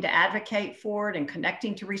and helping to advocate for it and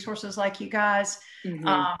connecting to resources like you guys.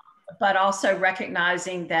 But also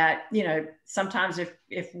recognizing that, you know, sometimes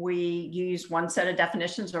if we use one set of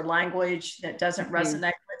definitions or language that doesn't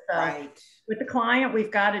resonate with the client,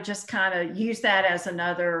 we've got to just kind of use that as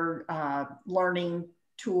another learning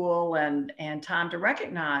tool and time to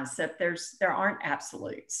recognize that there aren't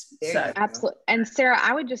absolutes. So absolutely. And Sarah,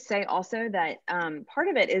 I would just say also that part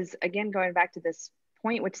of it is, again, going back to this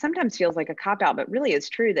point, which sometimes feels like a cop-out, but really is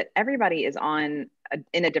true, that everybody is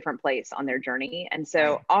in a different place on their journey. And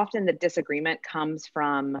so often the disagreement comes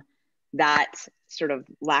from that sort of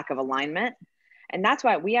lack of alignment. And that's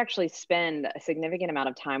why we actually spend a significant amount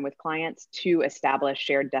of time with clients to establish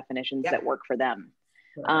shared definitions that work for them.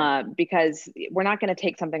 Because we're not going to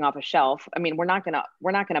take something off a shelf. I mean, we're not going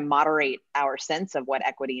to moderate our sense of what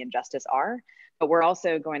equity and justice are, but we're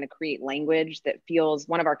also going to create language that feels,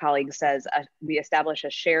 one of our colleagues says, we establish a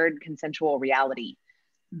shared consensual reality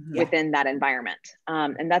within that environment.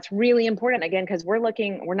 And that's really important, again, because we're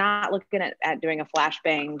not looking at doing a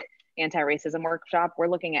flashbang anti-racism workshop. We're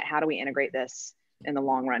looking at how do we integrate this in the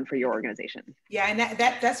long run for your organization. Yeah, and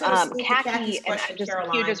that's sort of Kaki's question,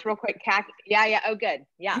 Caroline. You just real quick, Kaki. Yeah. Oh, good.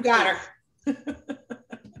 Yeah. You got her.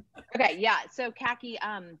 Okay. Yeah. So Kaki,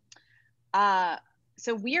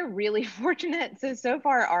 so we are really fortunate. So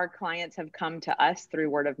far our clients have come to us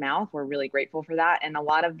through word of mouth. We're really grateful for that. And a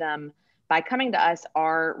lot of them, by coming to us,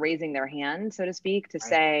 are raising their hand, so to speak, to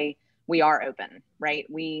say, we are open, right?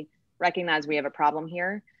 We recognize we have a problem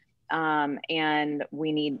here and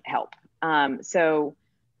we need help. So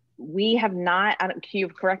we have not, Q,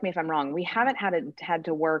 correct me if I'm wrong, we haven't had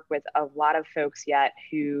to work with a lot of folks yet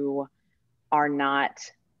who are not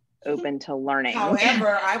open to learning.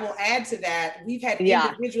 However, I will add to that, we've had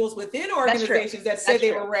individuals within organizations that said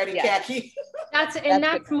they were ready, Khaki.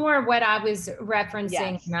 That's more what I was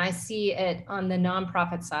referencing. And I see it on the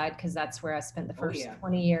nonprofit side, because that's where I spent the first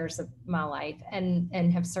 20 years of my life,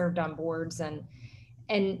 and have served on boards, and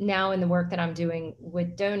now in the work that I'm doing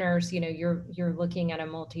with donors, you know, you're looking at a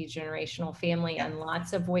multi-generational family and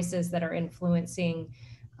lots of voices that are influencing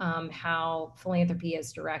how philanthropy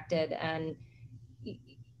is directed. And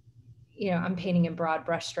you know, I'm painting in broad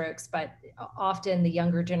brushstrokes, but often the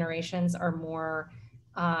younger generations are more,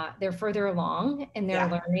 they're further along in their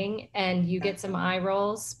learning, and you get some eye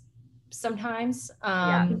rolls sometimes,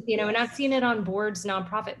 you know, and I've seen it on boards,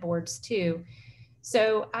 nonprofit boards too.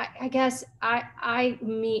 So I guess I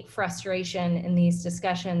meet frustration in these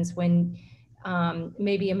discussions when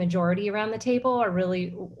maybe a majority around the table are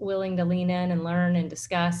really willing to lean in and learn and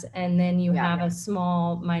discuss, and then you have a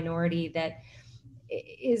small minority that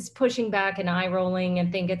is pushing back and eye rolling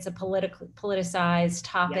and think it's a politicized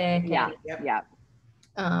topic.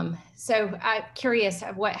 So I'm curious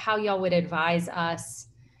how y'all would advise us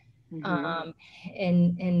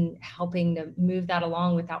in helping to move that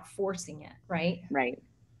along without forcing it, right? Right.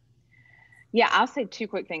 Yeah, I'll say two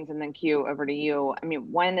quick things and then Q, over to you. I mean,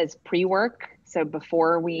 one is pre-work. So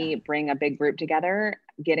before we bring a big group together,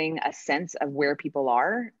 getting a sense of where people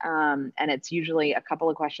are. And it's usually a couple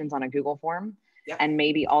of questions on a Google form. And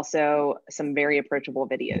maybe also some very approachable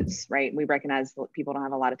videos, right? We recognize that people don't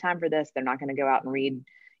have a lot of time for this. They're not going to go out and read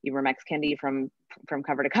Ibram X. Kendi from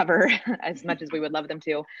cover to cover as much as we would love them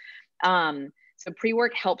to. So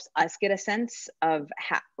pre-work helps us get a sense of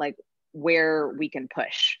where we can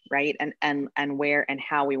push, right? And where and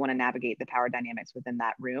how we want to navigate the power dynamics within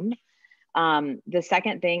that room. The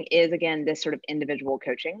second thing is, again, this sort of individual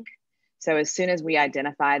coaching. So as soon as we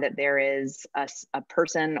identify that there is a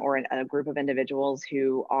person or a group of individuals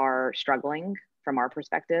who are struggling from our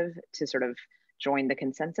perspective to sort of join the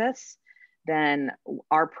consensus, then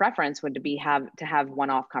our preference would be to have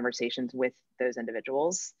one-off conversations with those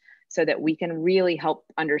individuals so that we can really help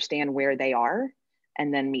understand where they are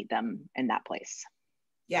and then meet them in that place.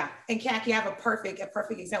 Yeah, and Khaki, I have a perfect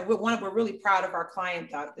example. We're really proud of our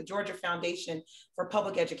client, the Georgia Foundation for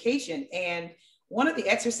Public Education. And one of the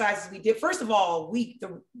exercises we did, first of all,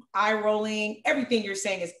 the eye rolling, everything you're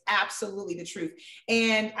saying is absolutely the truth.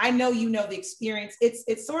 And I know you know the experience.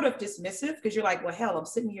 It's sort of dismissive because you're like, well, hell, I'm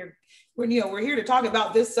sitting here. We're here to talk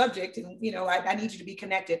about this subject, and I need you to be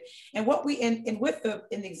connected. And what in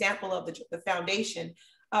the example of the foundation,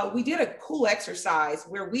 we did a cool exercise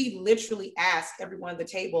where we literally asked everyone at the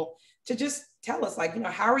table to just tell us,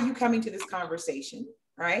 how are you coming to this conversation?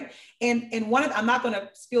 Right. And I'm not going to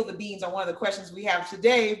spill the beans on one of the questions we have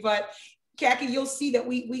today, but Khaki, you'll see that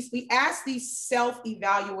we ask these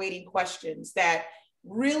self-evaluating questions that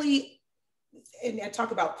really, and I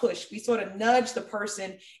talk about push, we sort of nudge the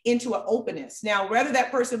person into an openness. Now, whether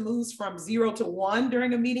that person moves from 0 to 1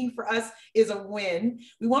 during a meeting for us is a win.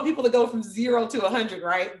 We want people to go from 0 to 100,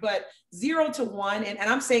 right? But 0 to 1, and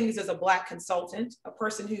I'm saying this as a Black consultant, a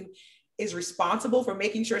person who is responsible for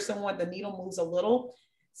making sure the needle moves a little.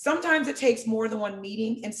 Sometimes it takes more than one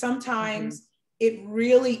meeting, and sometimes it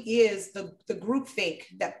really is the groupthink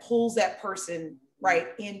that pulls that person right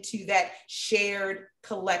into that shared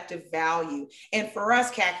collective value. And for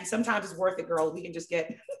us, Khaki, sometimes it's worth it, girl. We can just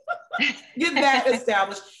get that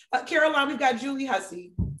established. Caroline, we've got Julie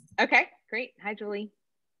Hussey. Okay, great. Hi, Julie.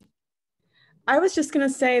 I was just going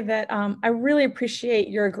to say that I really appreciate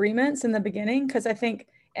your agreements in the beginning, because I think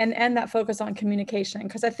and that focus on communication,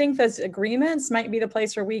 because I think those agreements might be the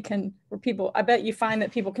place where I bet you find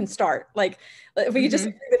that people can start. Like, if we just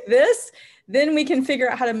agree with this, then we can figure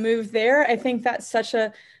out how to move there. I think that's such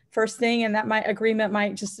a first thing, and that agreement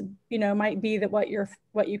might just, might be that what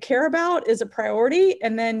you care about is a priority,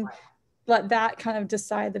 and then let that kind of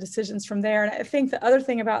decide the decisions from there. And I think the other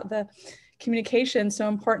thing about the communication so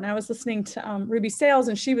important. I was listening to Ruby Sales,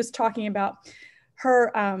 and she was talking about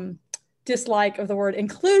her dislike of the word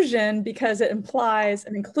inclusion because it implies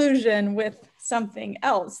an inclusion with something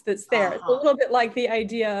else that's there. It's a little bit like the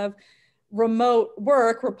idea of remote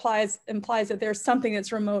work implies that there's something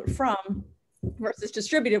that's remote from versus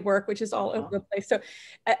distributed work, which is all over the place. So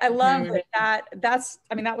I love that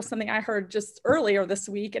was something I heard just earlier this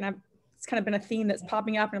week, and it's kind of been a theme that's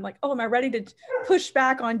popping up, and I'm like, oh, am I ready to push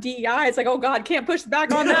back on DEI? It's like, oh God, can't push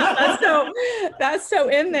back on that. That's so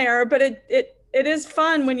in there, but it is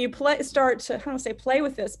fun when you start to, I don't want to say play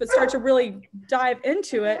with this, but start to really dive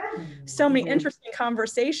into it. So many interesting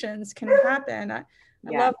conversations can happen. I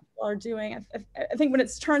love what people are doing. I think when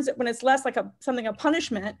it's less like a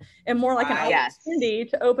punishment and more like an opportunity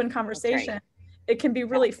to open conversation, it can be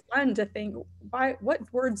really fun to think, what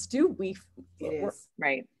words do we? It is.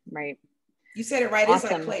 Right. You said it right. Awesome.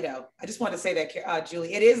 It's like Play-Doh. I just want to say that,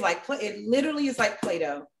 Julie. It is like it literally is like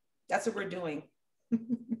Play-Doh. That's what we're doing.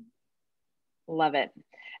 Love it.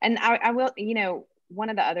 And I will, one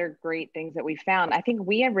of the other great things that we found, I think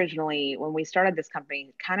we originally, when we started this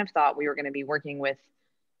company, kind of thought we were going to be working with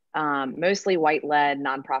mostly white-led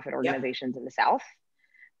nonprofit organizations in the South.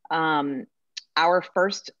 Our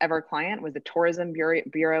first ever client was the Tourism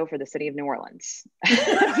Bureau for the city of New Orleans.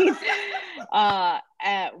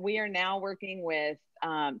 We are now working with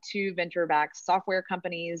 2 venture-backed software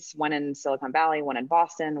companies, one in Silicon Valley, one in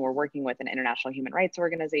Boston. We're working with an international human rights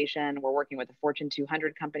organization. We're working with a Fortune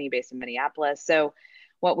 200 company based in Minneapolis. So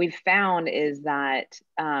what we've found is that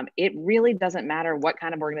it really doesn't matter what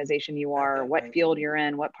kind of organization you are, what field you're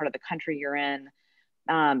in, what part of the country you're in.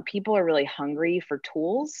 People are really hungry for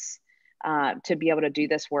tools to be able to do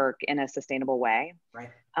this work in a sustainable way. Right.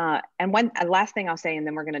 And last thing I'll say, and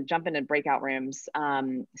then we're going to jump into breakout rooms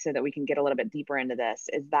so that we can get a little bit deeper into this,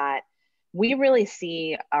 is that we really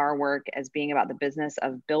see our work as being about the business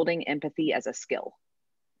of building empathy as a skill.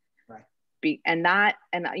 Right. A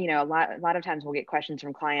lot of times we'll get questions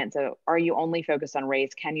from clients. So, are you only focused on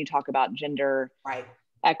race? Can you talk about gender? Right.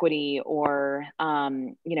 Equity or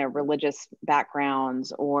religious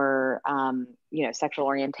backgrounds or sexual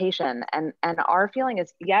orientation, and our feeling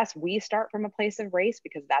is, yes, we start from a place of race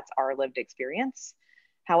because that's our lived experience.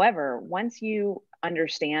 However, once you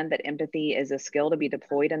understand that empathy is a skill to be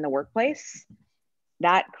deployed in the workplace,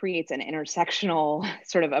 that creates an intersectional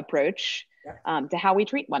sort of approach to how we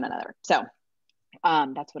treat one another. So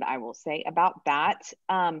that's what I will say about that.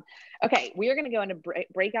 Okay, we are going to go into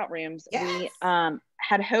breakout rooms. Yes. We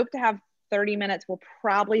had hoped to have 30 minutes. We'll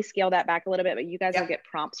probably scale that back a little bit, but you guys will get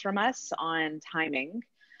prompts from us on timing.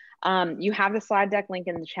 You have the slide deck link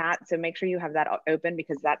in the chat, so make sure you have that open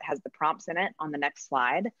because that has the prompts in it on the next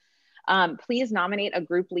slide. Please nominate a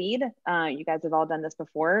group lead. You guys have all done this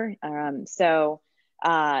before.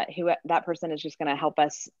 That person is just going to help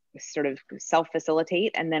us sort of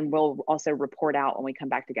self-facilitate, and then we'll also report out when we come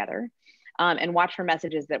back together. And watch for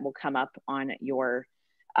messages that will come up on your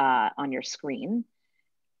screen.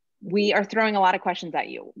 We are throwing a lot of questions at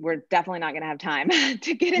you. We're definitely not going to have time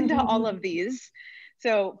to get into all of these.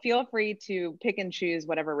 So feel free to pick and choose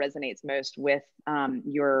whatever resonates most with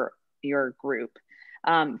your group.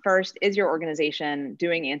 First, is your organization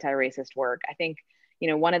doing anti-racist work? I think,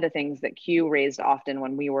 one of the things that Q raised often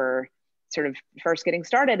when we were sort of first getting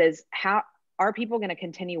started is, how are people going to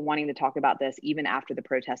continue wanting to talk about this even after the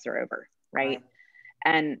protests are over, right?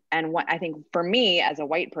 And what I think for me as a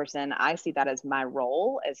white person, I see that as my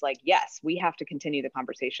role is like, yes, we have to continue the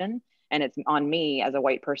conversation, and it's on me as a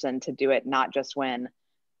white person to do it, not just when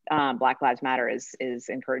Black Lives Matter is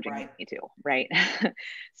encouraging me to, right?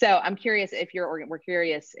 So I'm curious if we're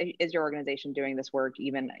curious, is your organization doing this work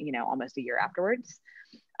even, almost a year afterwards?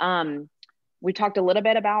 We talked a little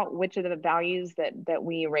bit about which of the values that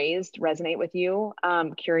we raised resonate with you.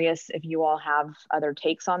 Curious if you all have other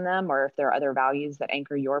takes on them, or if there are other values that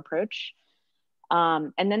anchor your approach.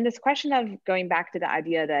 And then this question of going back to the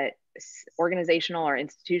idea that organizational or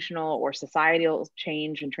institutional or societal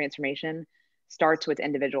change and transformation starts with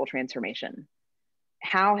individual transformation.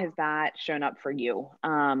 How has that shown up for you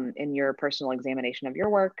in your personal examination of your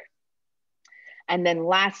work? And then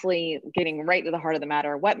lastly, getting right to the heart of the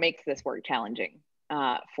matter, what makes this work challenging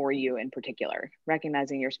for you in particular,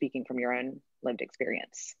 recognizing you're speaking from your own lived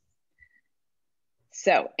experience.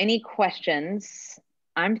 So any questions?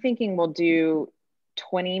 I'm thinking we'll do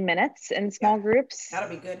 20 minutes in small groups. That'll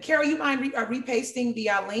be good. Carol, you mind repasting the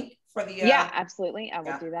link for the... Yeah, absolutely. I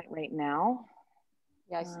will do that right now.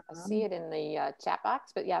 Yeah, I see it in the chat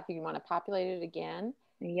box, but yeah, if you want to populate it again.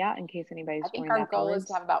 Yeah, in case anybody's I think our goal is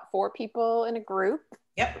to have about 4 people in a group.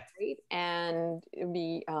 Yep. Right? And it would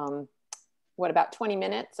be, what, about 20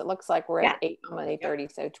 minutes? It looks like we're at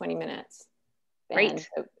 8:30, so 20 minutes. Great.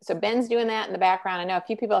 So Ben's doing that in the background. I know a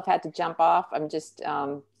few people have had to jump off. I'm just,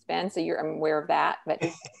 Ben, so I'm aware of that, but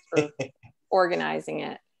for organizing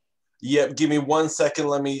it. Yep, give me 1 second.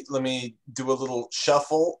 Let me do a little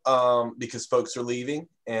shuffle because folks are leaving,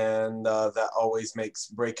 and that always makes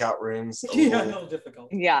breakout rooms a little difficult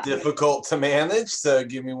to manage. So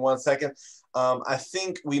give me 1 second. I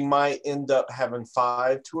think we might end up having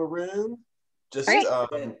 5 to a room, just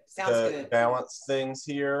to balance things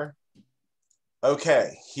here.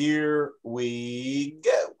 Okay, here we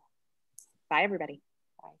go. Bye, everybody.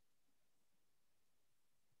 Bye.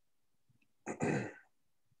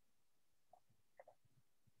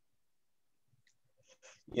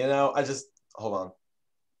 Hold on.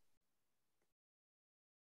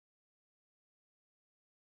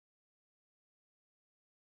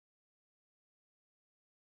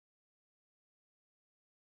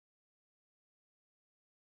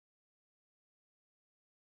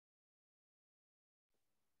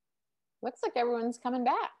 Looks like everyone's coming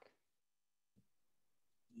back.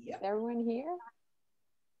 Yep. Is everyone here?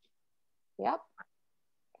 Yep.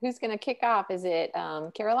 Who's going to kick off? Is it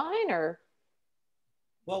Caroline or?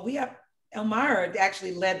 Well, we have Elmira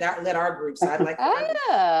actually led our group, so I'd like.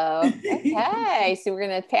 Oh, okay. So we're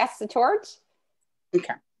going to pass the torch.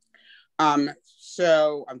 Okay.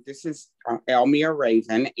 So this is Elmira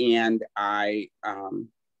Raven, and I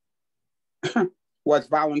was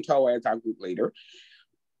voluntold as our group leader.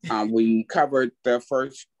 We covered the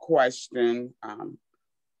first question,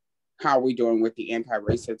 how are we doing with the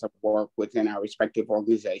anti-racism work within our respective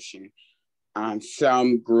organization?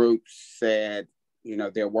 Some groups said, you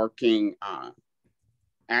know, they're working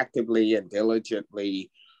actively and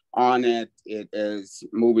diligently on it. It is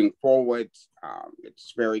moving forward.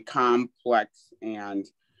 It's very complex and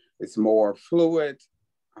it's more fluid.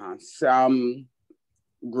 Some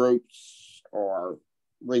groups are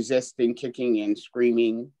resisting, kicking and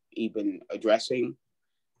screaming, even addressing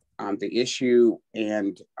the issue.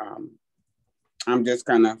 And I'm just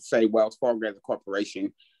gonna say Wells Fargo as a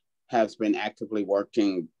corporation has been actively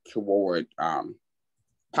working toward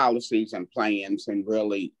policies and plans and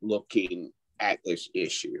really looking at this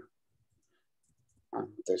issue.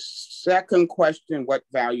 The second question, what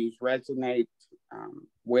values resonate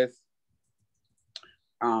with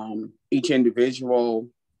each individual?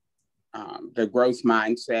 The growth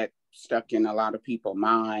mindset stuck in a lot of people's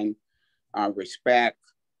mind, respect.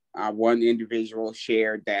 One individual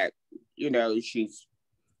shared that, you know, she's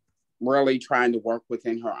really trying to work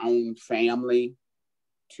within her own family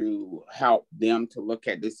to help them to look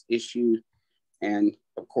at this issue, and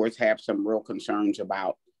of course have some real concerns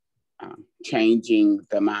about changing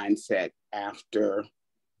the mindset after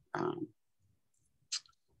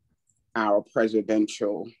our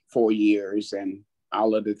presidential 4 years and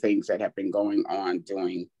all of the things that have been going on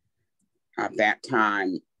during that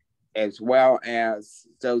time, as well as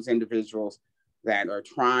those individuals that are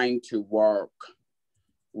trying to work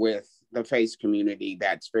with the faith community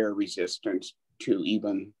that's very resistant to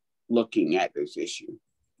even looking at this issue.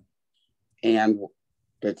 And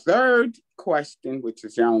the third question, which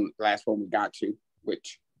is the last one we got to,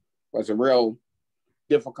 which was a real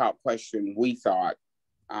difficult question, we thought,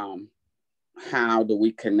 how do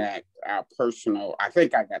we connect our personal, I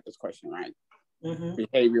think I got this question right,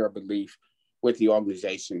 behavior or belief with the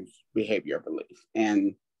organization's behavior or belief.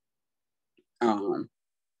 And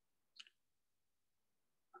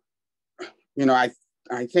you know, I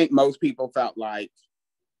think most people felt like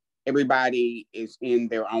everybody is in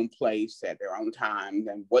their own place at their own time,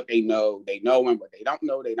 and what they know, and what they don't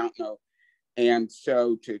know, they don't know. And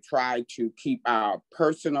so to try to keep our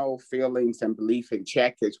personal feelings and belief in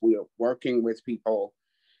check as we are working with people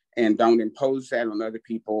and don't impose that on other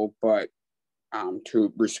people, but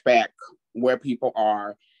to respect where people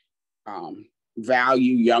are,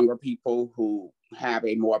 value younger people who have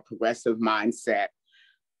a more progressive mindset,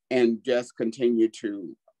 and just continue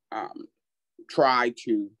to try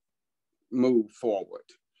to move forward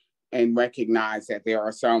and recognize that there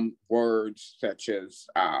are some words such as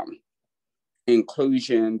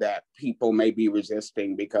inclusion that people may be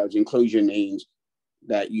resisting, because inclusion means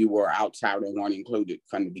that you were outside and weren't included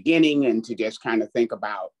from the beginning, and to just kind of think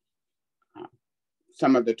about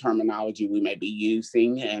some of the terminology we may be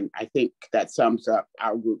using. And I think that sums up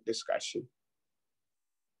our group discussion.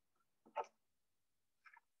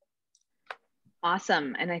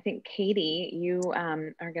 Awesome. And I think Katie, you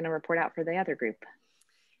are going to report out for the other group.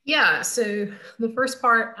 Yeah, so the first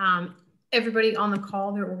part, everybody on the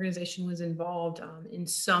call, their organization was involved in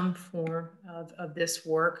some form of this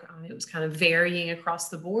work. It was kind of varying across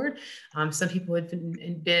the board. Some people had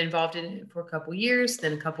been involved in it for a couple of years,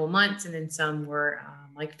 then a couple of months, and then some were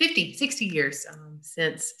like 50, 60 years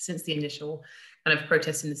since the initial kind of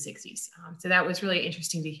protests in the 60s. So that was really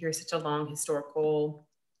interesting to hear such a long historical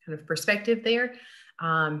kind of perspective there.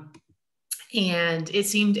 And it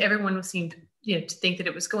seemed, everyone seemed, you know, to think that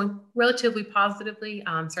it was going relatively positively.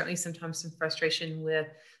 Certainly sometimes some frustration with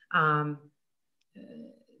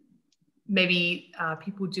maybe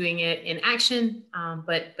people doing it in action,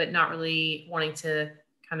 but not really wanting to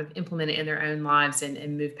kind of implement it in their own lives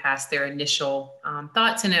and move past their initial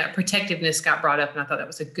thoughts. And protectiveness got brought up, and I thought that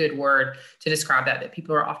was a good word to describe that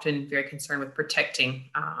people are often very concerned with protecting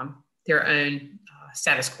their own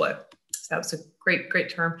status quo. So that was a great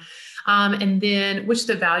term. And then which of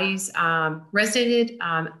the values resonated.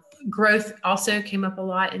 Growth also came up a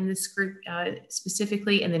lot in this group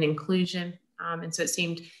specifically, and then inclusion. And so it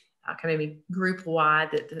seemed kind of maybe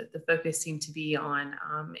group-wide that the focus seemed to be on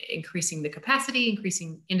increasing the capacity,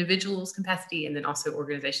 increasing individuals' capacity, and then also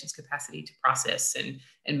organizations' capacity to process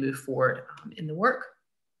and move forward in the work.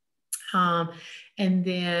 And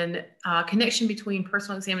then connection between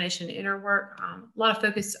personal examination and inner work. A lot of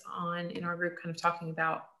focus on in our group kind of talking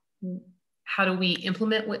about how do we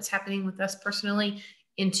implement what's happening with us personally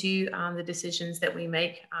into the decisions that we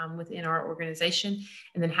make within our organization.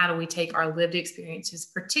 And then how do we take our lived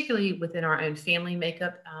experiences, particularly within our own family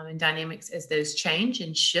makeup and dynamics as those change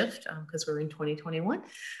and shift, because we're in 2021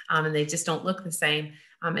 and they just don't look the same.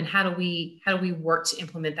 And how do we work to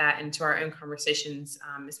implement that into our own conversations,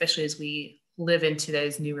 especially as we live into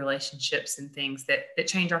those new relationships and things that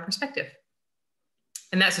change our perspective.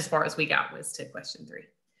 And that's as far as we got was to question 3.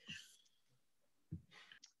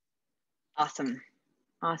 Awesome.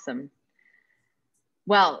 Awesome.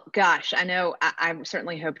 Well, gosh, I know I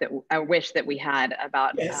certainly hope that I wish that we had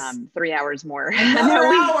about 3 hours more. Another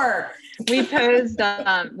hour. We posed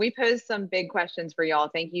some big questions for y'all.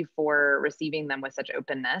 Thank you for receiving them with such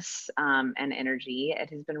openness and energy.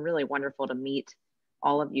 It has been really wonderful to meet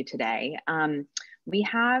all of you today. We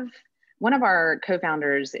have one of our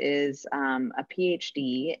co-founders is a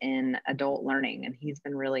PhD in adult learning, and he's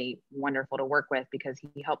been really wonderful to work with because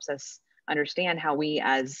he helps us understand how we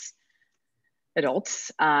as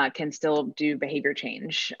adults can still do behavior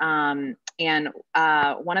change. And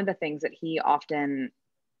one of the things that he often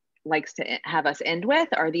likes to have us end with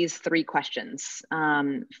are these 3 questions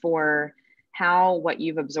for how what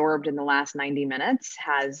you've absorbed in the last 90 minutes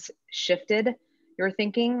has shifted your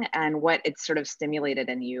thinking and what it's sort of stimulated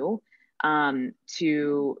in you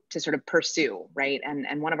to sort of pursue, right?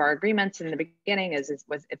 And one of our agreements in the beginning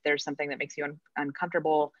was if there's something that makes you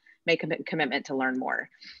uncomfortable, make a commitment to learn more.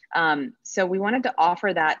 So we wanted to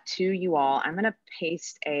offer that to you all. I'm going to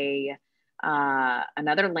paste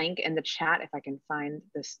another link in the chat if I can find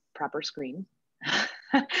this proper screen.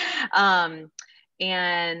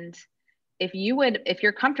 And if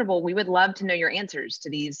you're comfortable, we would love to know your answers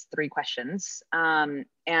to these 3 questions. And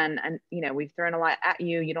you know, we've thrown a lot at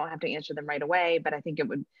you. You don't have to answer them right away, but I think it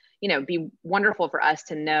would, you know, be wonderful for us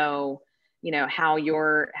to know, you know, how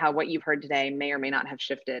what you've heard today may or may not have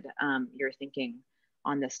shifted your thinking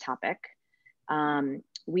on this topic.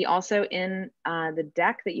 We also in the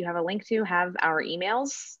deck that you have a link to have our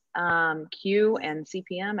emails, Q and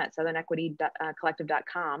CPM at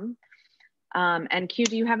southern-equity-collective.com. And Q,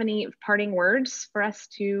 do you have any parting words for us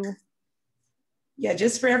to? Yeah,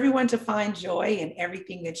 just for everyone to find joy in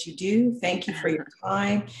everything that you do. Thank you for your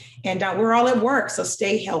time. And we're all at work, so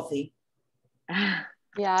stay healthy.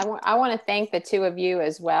 Yeah, I want to thank the 2 of you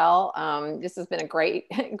as well. This has been a great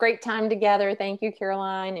time together. Thank you,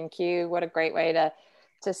 Caroline and Q. What a great way to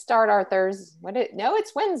start our Thursday. No,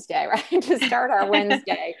 it's Wednesday, right? To start our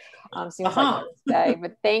Wednesday. Seems like Wednesday,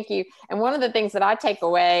 but thank you. And one of the things that I take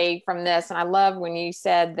away from this, and I love when you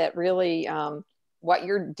said that really what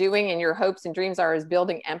you're doing and your hopes and dreams is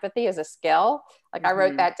building empathy as a skill. Like I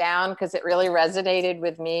wrote that down because it really resonated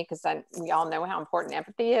with me because we all know how important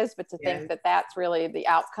empathy is, but to think that that's really the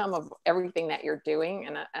outcome of everything that you're doing.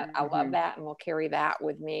 And I love that, and we'll carry that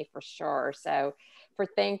with me for sure. So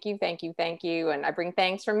thank you. And I bring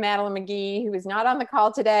thanks from Madeline McGee, who is not on the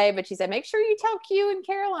call today, but she said, make sure you tell Q and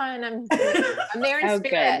Caroline I'm there in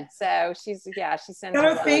spirit. So she sends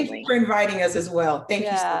her thank you for inviting us as well. Thank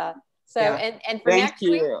you so much. So, and for next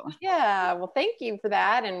week, well, thank you for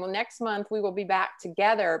that. And next month we will be back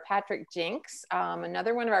together. Patrick Jinks,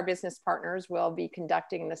 another one of our business partners, will be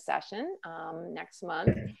conducting the session next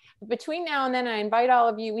month. Between now and then, I invite all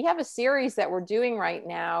of you, we have a series that we're doing right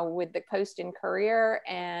now with the Post and Courier,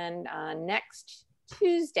 and next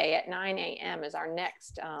Tuesday at 9 a.m. is our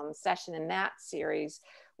next session in that series,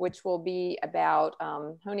 which will be about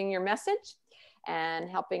honing your message and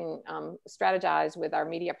helping strategize with our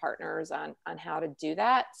media partners on how to do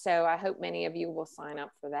that. So I hope many of you will sign up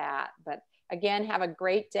for that. But again, have a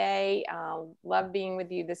great day. Love being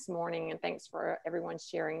with you this morning, and thanks for everyone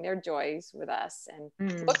sharing their joys with us,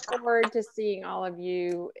 and look forward to seeing all of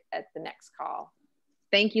you at the next call.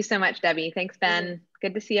 Thank you so much, Debbie. Thanks, Ben.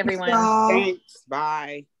 Good to see everyone. Thanks.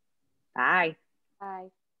 Bye. Bye. Bye.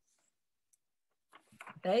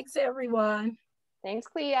 Thanks, everyone. Thanks,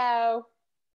 Cleo.